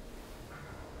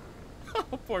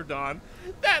 Oh, poor Don.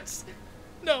 That's...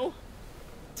 No.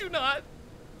 Do not.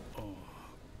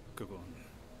 그건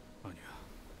아니야.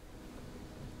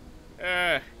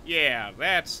 Yeah,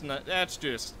 that's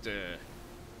just,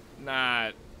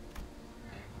 not...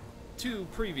 Two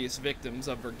previous victims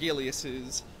of Vergilius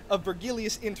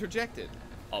interjected,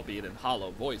 albeit in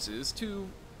hollow voices, to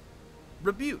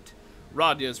rebut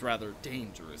Radya's rather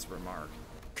dangerous remark.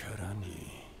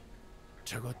 그러니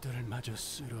저것들을 마저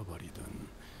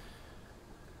쓸어버리든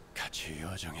같이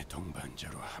여정의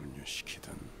동반자로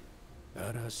합류시키든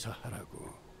알아서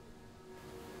하라고.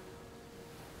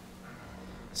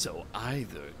 So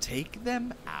either take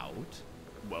them out,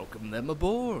 welcome them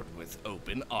aboard with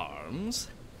open arms,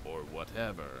 or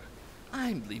whatever.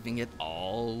 I'm leaving it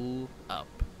all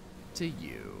up to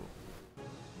you.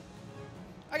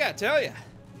 I gotta tell ya,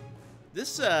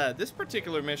 this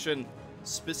particular mission,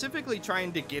 specifically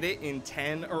trying to get it in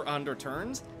 10 or under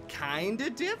turns, kinda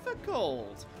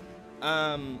difficult.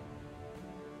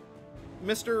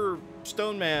 Mr.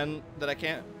 Stoneman, that I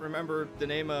can't remember the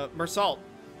name of, Mersault,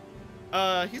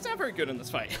 he's not very good in this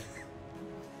fight.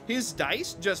 His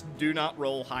dice just do not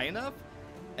roll high enough,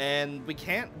 and we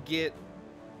can't get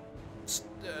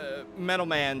Metal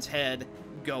Man's head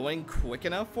going quick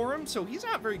enough for him, so he's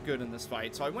not very good in this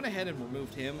fight. So I went ahead and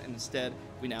removed him, and instead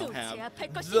we now have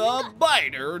the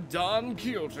Biter, Don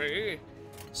Quixote.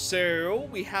 So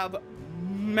we have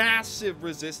massive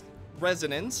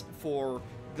resonance for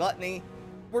Gluttony.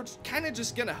 We're kind of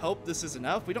just gonna hope this is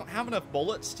enough. We don't have enough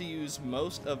bullets to use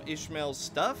most of Ishmael's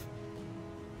stuff.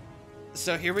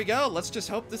 So here we go. Let's just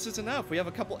hope this is enough. We have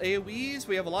a couple AoEs,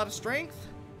 we have a lot of strength,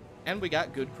 and we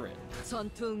got good crit.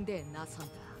 전투응대에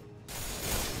나선다.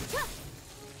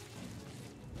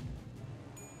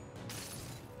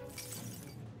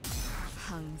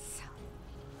 항상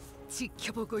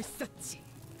지켜보고 있었지.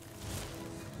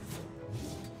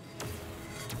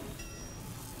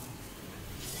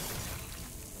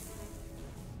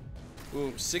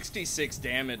 Ooh, 66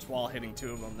 damage while hitting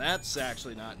 2 of them. That's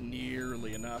actually not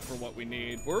nearly enough for what we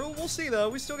need. We'll see though.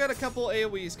 We still got a couple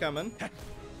AoEs coming.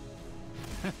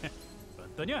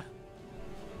 어떠냐?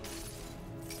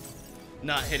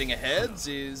 Not hitting a heads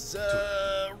is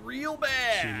real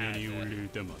bad.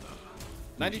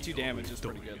 92 damage is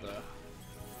pretty good though.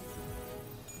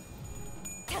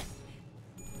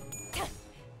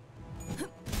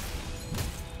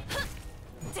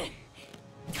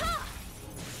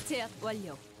 제압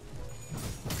완료.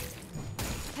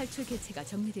 탈출 개체가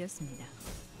정리되었습니다.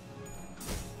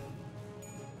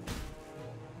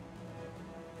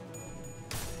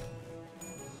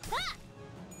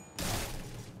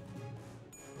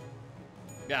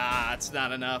 Ah, it's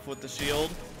not enough with the shield.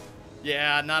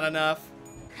 Yeah, not enough.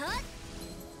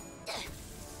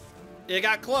 It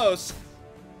got close.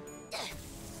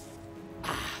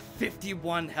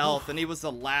 51 health, and he was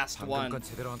the last one.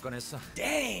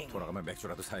 Dang!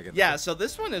 Yeah, so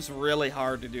this one is really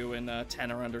hard to do in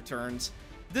 10 or under turns.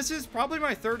 This is probably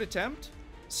my 3rd attempt,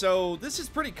 so this is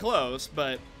pretty close,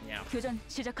 but yeah.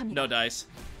 No dice.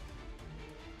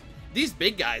 These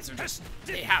big guys are just,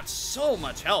 they have so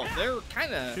much health. They're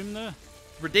kind of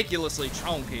ridiculously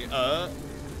chunky. Oh,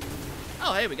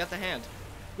 hey, we got the hand.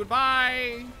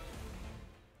 Goodbye!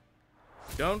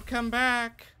 Don't come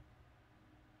back.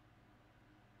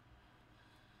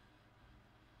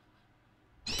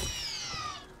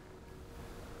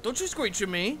 Don't you screech at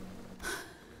me.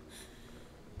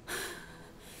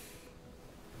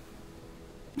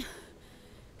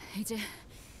 이제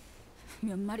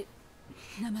몇 마리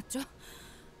남았죠?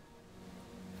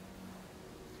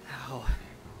 How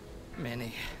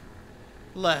many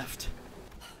left?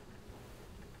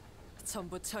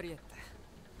 전부 처리했다.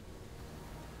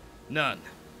 None.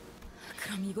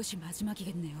 그럼 이것이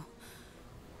마지막이겠네요.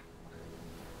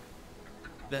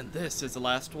 Then this is the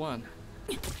last one.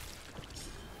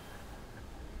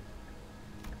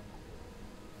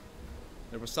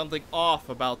 There was something off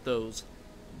about those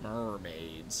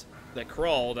mermaids that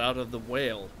crawled out of the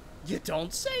whale. You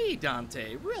don't say,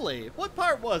 Dante. Really? What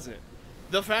part was it?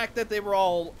 The fact that they were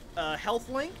all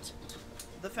health-linked?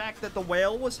 The fact that the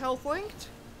whale was health-linked?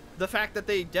 The fact that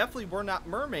they definitely were not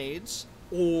mermaids?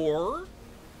 Or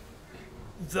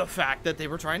the fact that they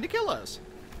were trying to kill us?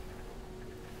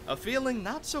 A feeling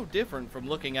not so different from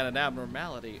looking at an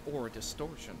abnormality or a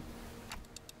distortion.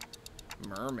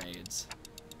 Mermaids.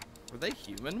 Were they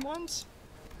human ones?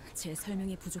 제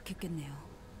설명이 부족했겠네요.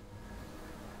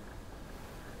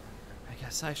 I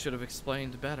guess I should have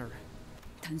explained better.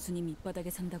 단순히 밑바닥에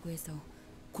산다고 해서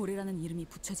고래라는 이름이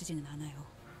붙여지지는 않아요.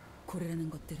 고래라는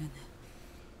것들은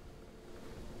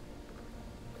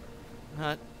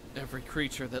Not every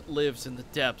creature that lives in the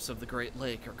depths of the Great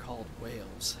Lake are called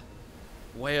whales.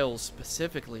 Whales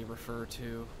specifically refer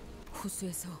to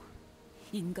호수에서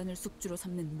인간을 숙주로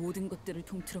삼는 모든 것들을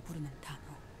통틀어 부르는 단어.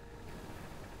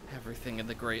 everything in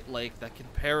the Great Lake that can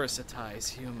parasitize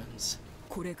humans.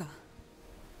 고래가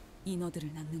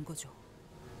인어들을 낳는 거죠.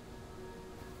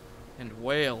 And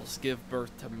whales give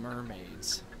birth to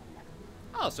mermaids.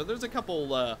 Oh, so there's a couple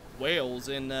whales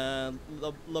in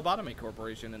Lobotomy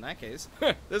Corporation in that case.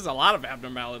 There's a lot of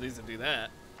abnormalities that do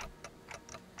that.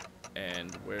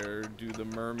 And where do the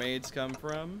mermaids come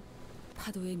from?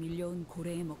 파도에 밀려온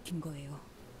고래에 먹힌 거예요.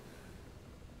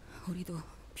 우리도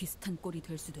비슷한 꼴이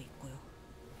될 수도 있고요.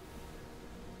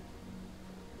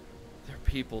 They're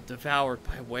people devoured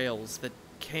by whales that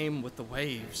came with the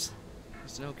waves.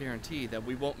 There's no guarantee that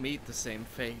we won't meet the same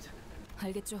fate.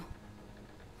 알겠죠.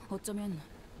 어쩌면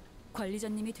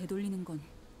관리자님이 되돌리는 건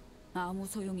아무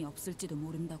소용이 없을지도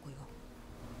모른다고요.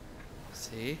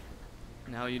 See?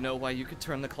 Now you know why you could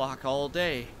turn the clock all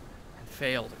day and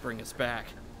fail to bring us back.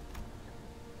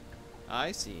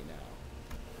 I see now.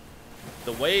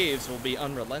 The waves will be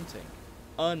unrelenting,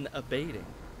 unabating.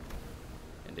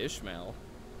 And Ishmael,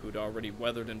 who'd already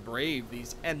weathered and braved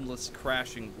these endless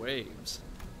crashing waves,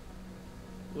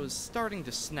 was starting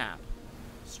to snap,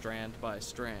 strand by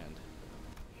strand.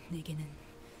 내게는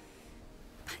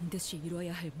반드시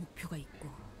이뤄야 할 목표가 있고.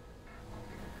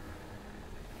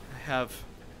 I have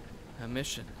a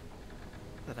mission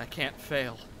that I can't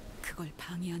fail. 그걸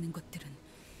방해하는 것들은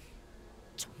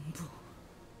전부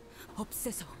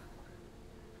없애서.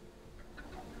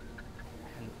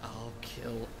 And I'll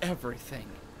kill everything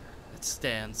that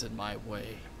stands in my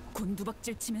way.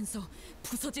 곤두박질 치면서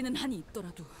부서지는 한이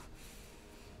있더라도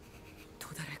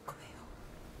도달할 거예요.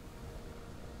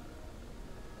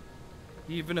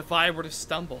 Even if I were to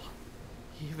stumble,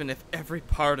 even if every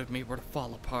part of me were to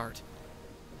fall apart,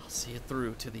 I'll see it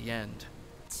through to the end.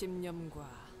 집념과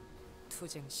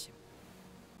투쟁심.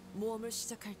 모험을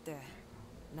시작할 때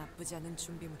나쁘지 않은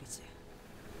준비물이지.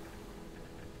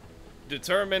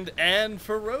 Determined and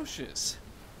ferocious.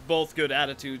 Both good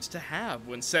attitudes to have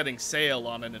when setting sail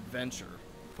on an adventure.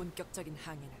 본격적인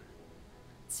항해는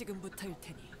지금부터일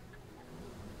테니.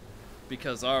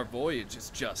 Because our voyage is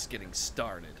just getting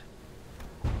started.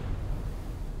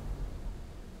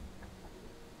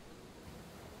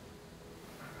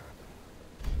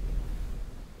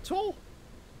 Toll.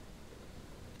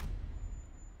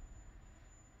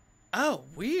 Oh,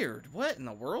 weird. What in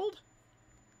the world?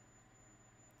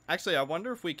 Actually, I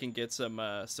wonder if we can get some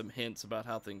hints about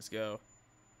how things go.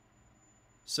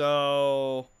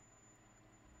 So,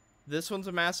 this one's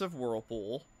a massive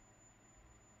whirlpool.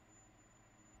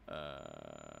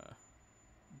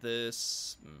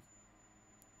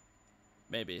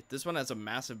 Maybe. This one has a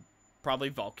massive, probably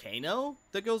volcano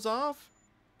that goes off.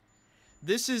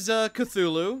 This is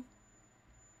Cthulhu.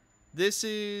 This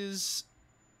is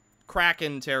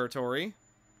Kraken territory.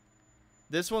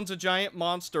 This one's a giant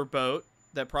monster boat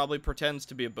that probably pretends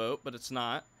to be a boat, but it's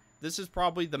not. This is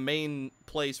probably the main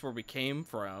place where we came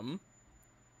from.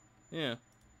 Yeah.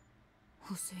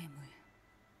 호수의 물.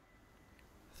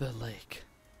 The lake.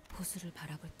 호수를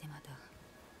바라볼 때마다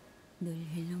늘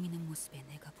일렁이는 모습의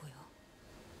내가 보여.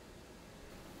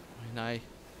 When I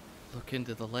look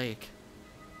into the lake,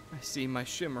 I see my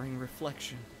shimmering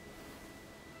reflection.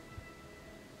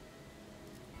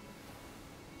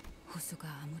 호수가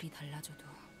아무리 달라져도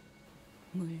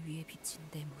물 위에 비친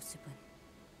내 모습은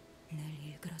늘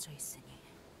일그러져 있으니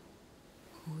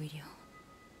오히려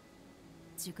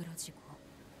찌그러지고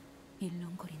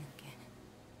일렁거리는 게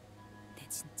내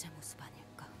진짜 모습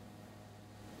아닐까?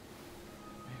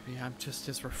 Maybe I'm just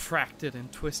as refracted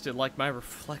and twisted like my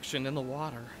reflection in the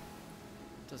water.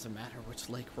 Doesn't matter which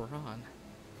lake we're on.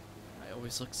 I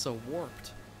always look so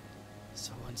warped,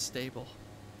 so unstable.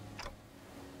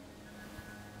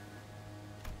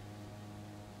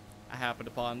 I happened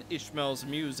upon Ishmael's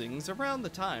musings around the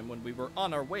time when we were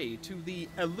on our way to the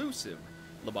elusive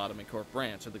Lobotomy Corp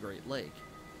branch of the Great Lake.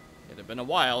 It had been a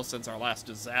while since our last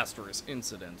disastrous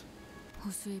incident.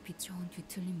 호수에 비춰온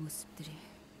뒤틀린 모습들이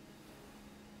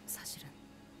사실은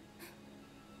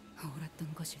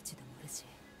옳았던 것일지도 모르지.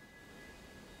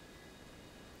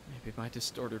 Maybe my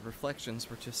distorted reflections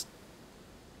were just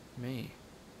me.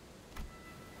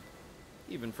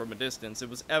 Even from a distance, it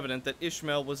was evident that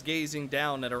Ishmael was gazing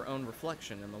down at her own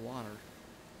reflection in the water.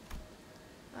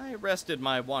 I rested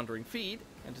my wandering feet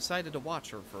and decided to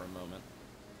watch her for a moment.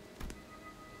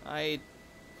 I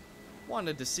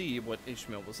wanted to see what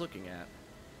Ishmael was looking at.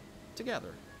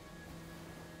 Together.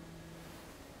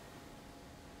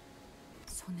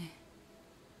 손에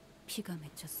피가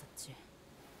맺혔었지.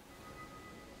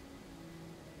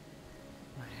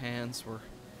 My hands were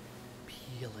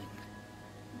peeling,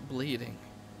 bleeding.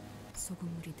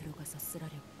 소금물이 들어가서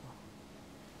쓰라렸고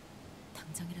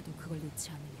당장이라도 그걸 놓지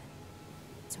않으면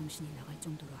정신이 나갈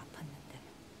정도로 아팠는데.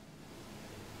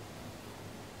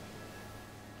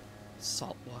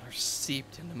 Salt water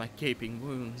seeped into my gaping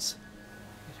wounds.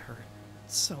 It hurt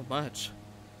so much.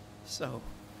 So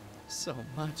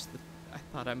much that I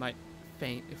thought I might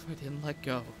faint if I didn't let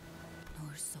go.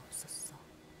 놓을 수 없었어.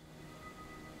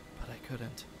 But I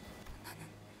couldn't.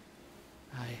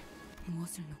 나는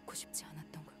무엇을 놓고 싶지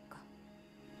않았던 걸까?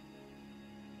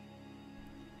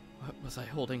 What was I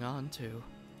holding on to?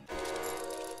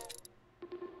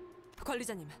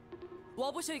 관리자님,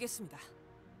 와보셔야겠습니다.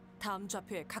 다음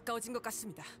좌표에 가까워진 것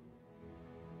같습니다.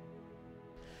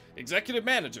 Executive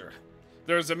Manager,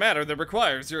 there is a matter that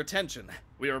requires your attention.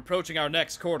 We are approaching our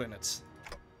next coordinates.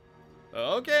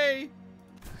 Okay.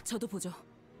 저도 보죠.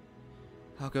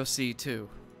 I'll go see too.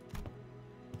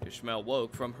 Ishmael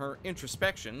woke from her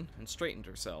introspection and straightened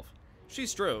herself. She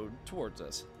strode towards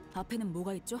us. 앞에는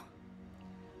뭐가 있죠?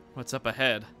 What's up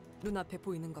ahead? 눈앞에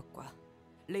보이는 것과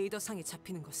레이더 상이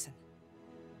잡히는 것은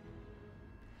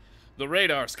The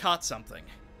radar's caught something.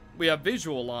 We have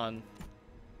visual on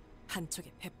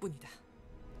한쪽의 배뿐이다.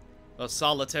 a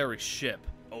solitary ship.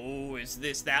 Oh, is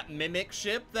this that mimic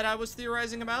ship that I was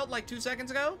theorizing about like 2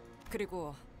 seconds ago?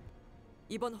 그리고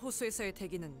이번 호수에서의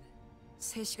대기는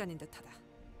 3시간인 듯하다.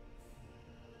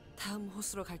 다음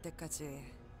호수로 갈 때까지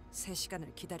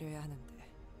 3시간을 기다려야 하는데.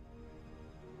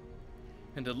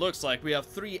 And it looks like we have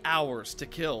 3 hours to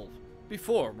kill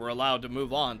before we're allowed to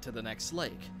move on to the next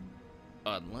lake.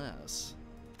 Unless...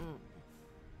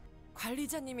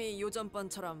 관리자님이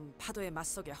요전번처럼 파도에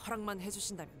맞서게 허락만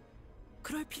해주신다면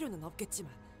그럴 필요는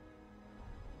없겠지만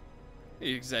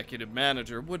The executive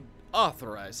manager would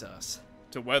authorize us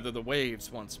to weather the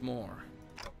waves once more.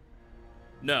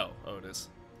 No, Otis.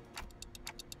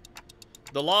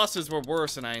 The losses were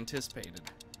worse than I anticipated.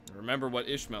 Remember what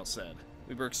Ishmael said.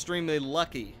 We were extremely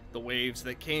lucky the waves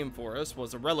that came for us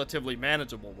was a relatively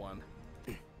manageable one.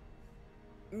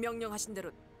 명령하신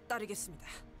대로 따르겠습니다.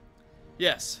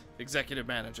 Yes, executive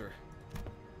manager.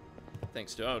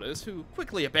 Thanks to Otis, who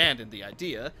quickly abandoned the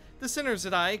idea, the sinners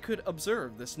and I could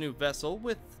observe this new vessel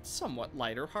with somewhat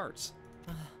lighter hearts.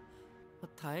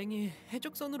 다행히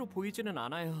해적선으로 보이지는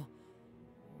않아요.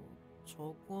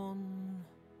 저건...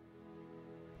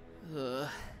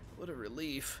 What a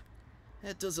relief.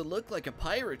 That doesn't look like a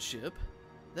pirate ship.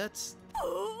 That's...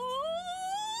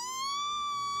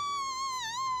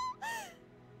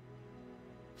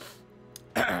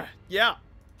 Yeah.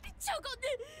 저건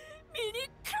미니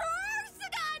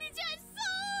크루즈가 아니지 않소?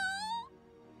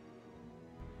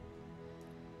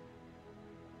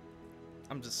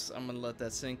 I'm gonna let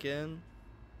that sink in.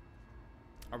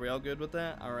 Are we all good with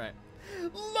that? Alright.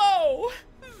 Lo!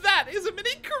 That is a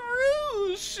mini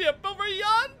cruise ship over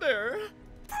yonder!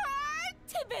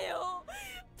 파티베요!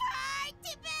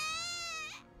 파티베!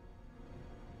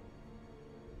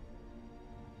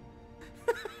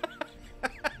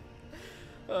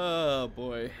 Oh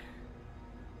boy.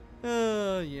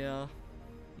 Yeah.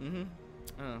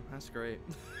 Oh, that's great.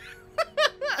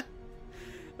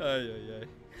 Ay.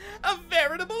 A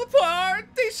veritable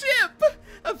party ship!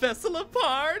 A vessel of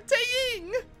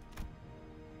partying!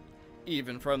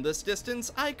 Even from this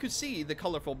distance, I could see the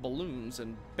colorful balloons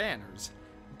and banners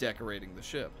decorating the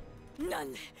ship.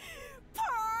 난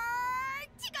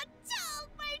파티가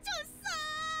정말 좋소!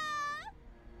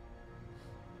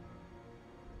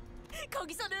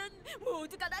 거기서는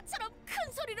모두가 나처럼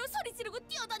큰 소리로 소리 지르고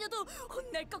뛰어다녀도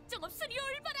혼날 걱정 없으니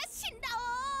얼마나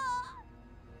신나워!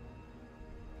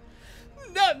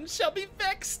 None shall be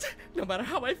vexed, no matter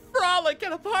how I frolic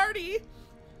at a party.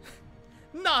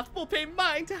 Naught will pay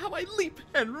mind to how I leap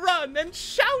and run and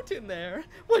shout in there.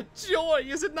 What joy,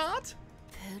 is it not?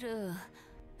 베르,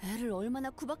 애를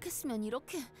얼마나 구박했으면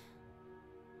이렇게...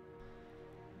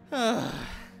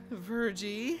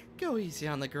 Virgie, go easy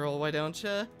on the girl, why don't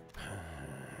ya?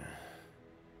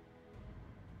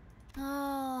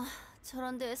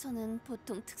 저런 데에서는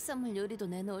보통 특산물 요리도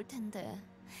내놓을 텐데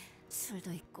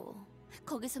술도 있고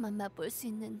거기서만 맛볼 수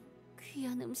있는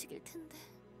귀한 음식일 텐데.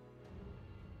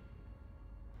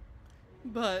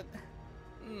 But,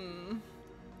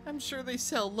 I'm sure they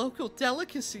sell local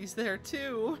delicacies there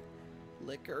too.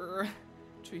 Liquor,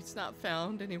 treats not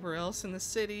found anywhere else in the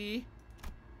city.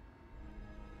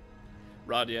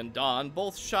 Radia and Dawn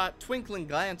both shot twinkling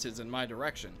glances in my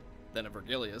direction, then at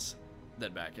Virgilius,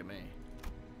 then back at me.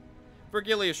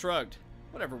 Virgilius shrugged.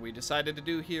 Whatever we decided to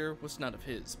do here was none of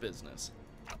his business.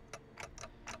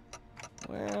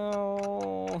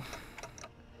 Well,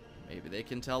 maybe they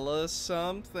can tell us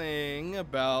something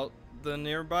about the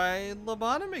nearby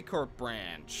Lobotomy Corp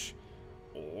branch.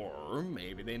 Or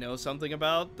maybe they know something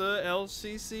about the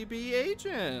LCCB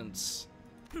agents.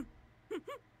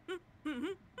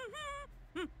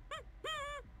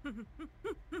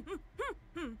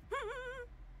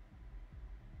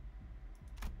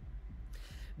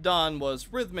 Dawn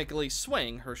was rhythmically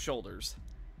swaying her shoulders.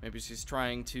 Maybe she's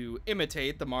trying to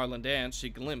imitate the Marlin dance she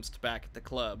glimpsed back at the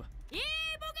club.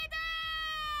 이보게들!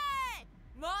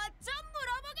 뭐 좀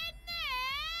물어보겠네!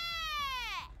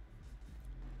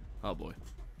 Oh boy.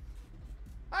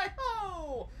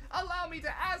 Hi-ho! Allow me to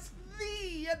ask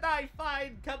thee and thy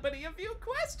fine company a few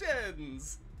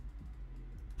questions!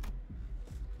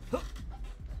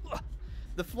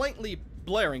 The faintly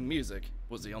blaring music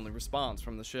was the only response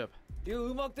from the ship. 이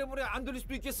음악 때문에 안 들릴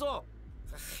수도 있겠어.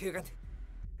 하여간,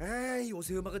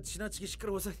 요새 음악은 지나치게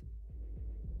시끄러워서.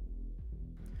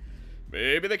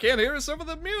 Maybe they can't hear some of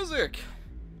the music.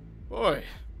 Boy,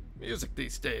 music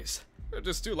these days, they're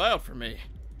just too loud for me.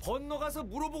 건너가서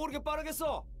물어보고 그렇게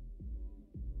빠르겠어.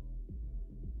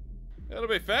 It'll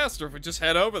be faster if we just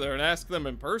head over there and ask them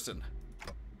in person.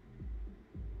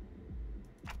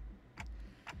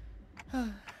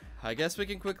 I guess we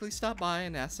can quickly stop by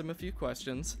and ask them a few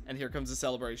questions. And here comes the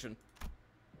celebration.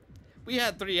 We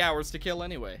had 3 hours to kill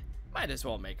anyway. Might as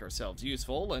well make ourselves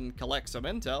useful and collect some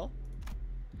intel.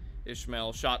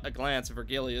 Ishmael shot a glance at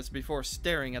Vergilius before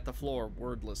staring at the floor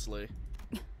wordlessly.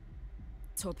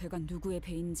 저 배가 누구의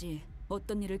배인지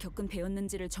어떤 일을 겪은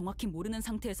배였는지를 정확히 모르는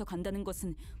상태에서 간다는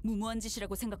것은 무모한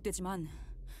짓이라고 생각되지만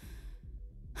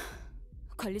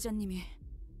관리자님이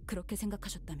그렇게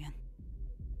생각하셨다면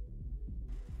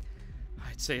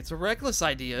I'd say it's a reckless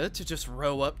idea to just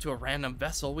row up to a random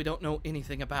vessel we don't know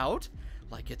anything about,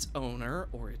 like its owner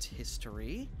or its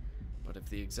history. But if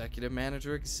the executive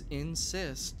manager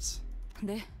insists...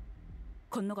 네,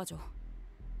 건너가죠.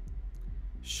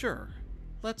 Sure,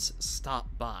 let's stop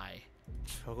by.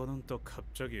 저거는 또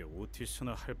갑자기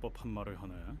오티스나 할 법한 말을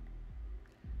하네.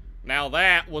 Now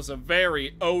that was a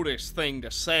very Otis thing to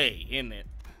say, isn't it?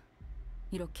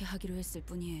 이렇게 하기로 했을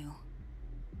뿐이에요.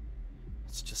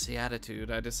 It's just the attitude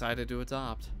I decided to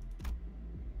adopt.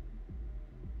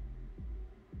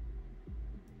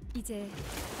 이제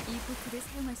이 보트를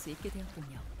사용할 수 있게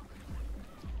되었군요.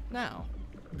 Now,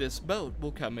 this boat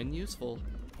will come in useful.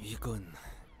 이건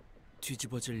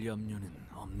뒤집어질 염려는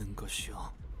없는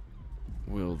것이오.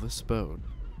 Will this boat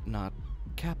not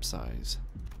capsize?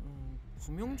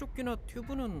 구명조끼나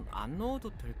튜브는 안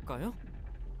넣어도 될까요?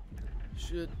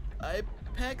 Should I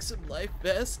pack some life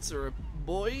vests or a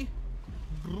buoy?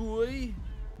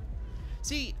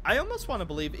 See, I almost want to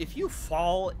believe if you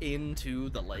fall into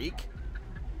the lake,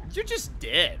 you're just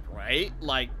dead, right?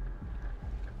 Like,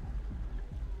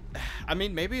 I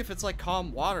mean, maybe if it's like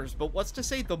calm waters, but what's to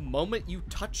say the moment you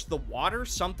touch the water,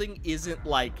 something isn't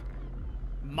like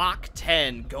Mach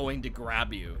 10 going to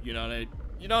grab you? You know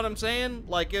what I'm saying?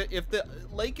 Like, if the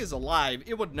lake is alive,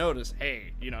 it would notice,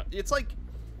 hey, you know, it's like,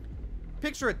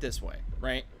 picture it this way,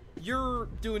 right? You're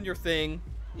doing your thing,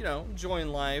 you know, enjoying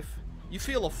life. You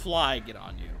feel a fly get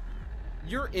on you.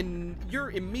 Your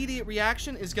immediate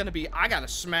reaction is going to be, I gotta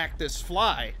smack this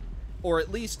fly, or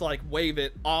at least like wave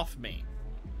it off me,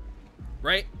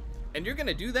 right? And you're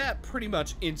gonna do that pretty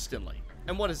much instantly.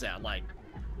 And what is that, like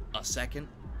a second,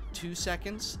 2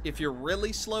 seconds? If you're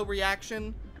really slow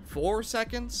reaction, 4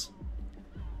 seconds.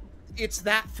 It's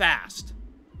that fast,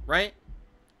 right?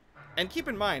 And keep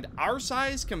in mind, our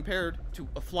size compared to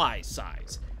a fly's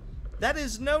size, that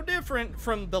is no different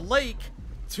from the lake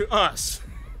to us.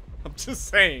 I'm just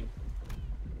saying.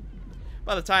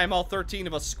 By the time all 13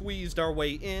 of us squeezed our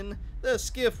way in, the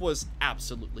skiff was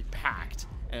absolutely packed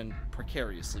and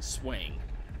precariously swaying.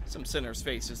 Some sinners'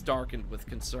 faces darkened with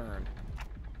concern.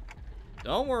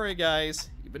 Don't worry,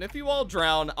 guys. Even if you all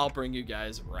drown, I'll bring you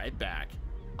guys right back.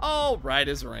 All right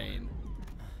as rain.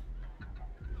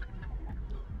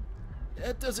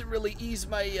 That doesn't really ease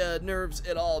my nerves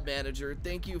at all, manager.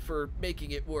 Thank you for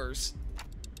making it worse.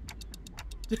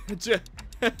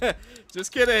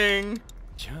 Just kidding.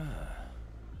 자,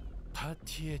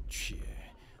 파티에 취해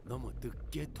너무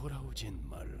늦게 돌아오진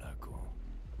말라고.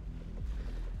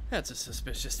 That's a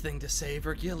suspicious thing to say,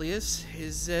 Vergilius.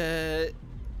 Is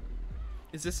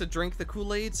this a drink the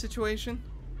Kool-Aid situation?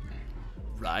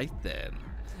 Right then.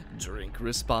 Drink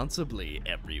responsibly,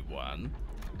 everyone.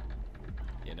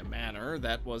 In a manner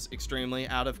that was extremely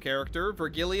out of character,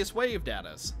 Vergilius waved at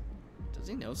us. Does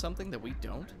he know something that we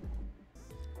don't?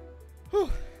 Whew.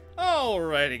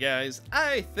 Alrighty, guys.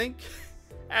 I think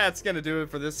that's gonna do it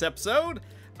for this episode.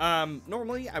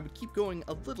 Normally, I would keep going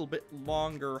a little bit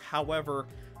longer. However,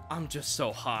 I'm just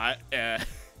so hot. And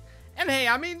hey,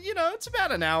 I mean, you know, it's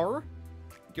about an hour,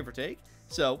 give or take.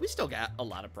 So we still got a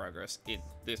lot of progress in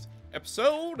this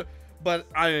episode. But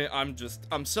I'm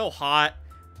so hot.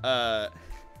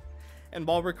 And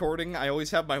while recording, I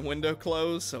always have my window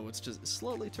closed, so it's just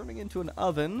slowly turning into an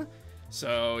oven.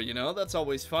 So, you know, that's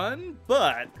always fun.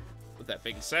 But with that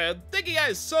being said, thank you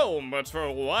guys so much for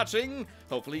watching.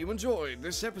 Hopefully you enjoyed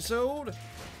this episode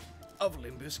of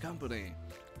Limbus Company.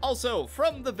 Also,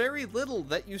 from the very little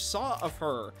that you saw of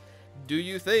her, do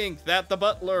you think that the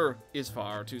butler is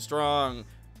far too strong?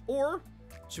 Or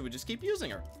should we just keep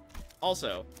using her?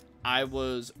 Also, I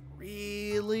was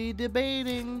really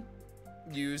debating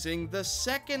using the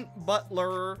second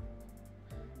butler,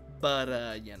 but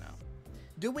you know,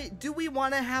 do we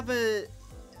want to have a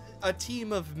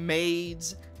team of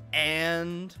maids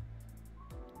and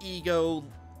ego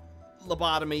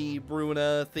lobotomy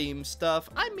Bruna theme stuff?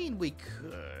 I mean, we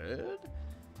could.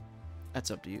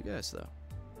 That's up to you guys, though.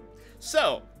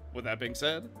 So, with that being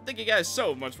said, thank you guys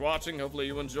so much for watching. Hopefully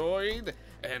you enjoyed,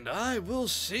 and I will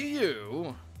see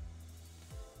you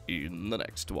in the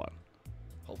next one.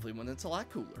 Hopefully when it's a lot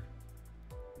cooler.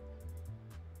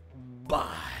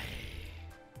 Bye.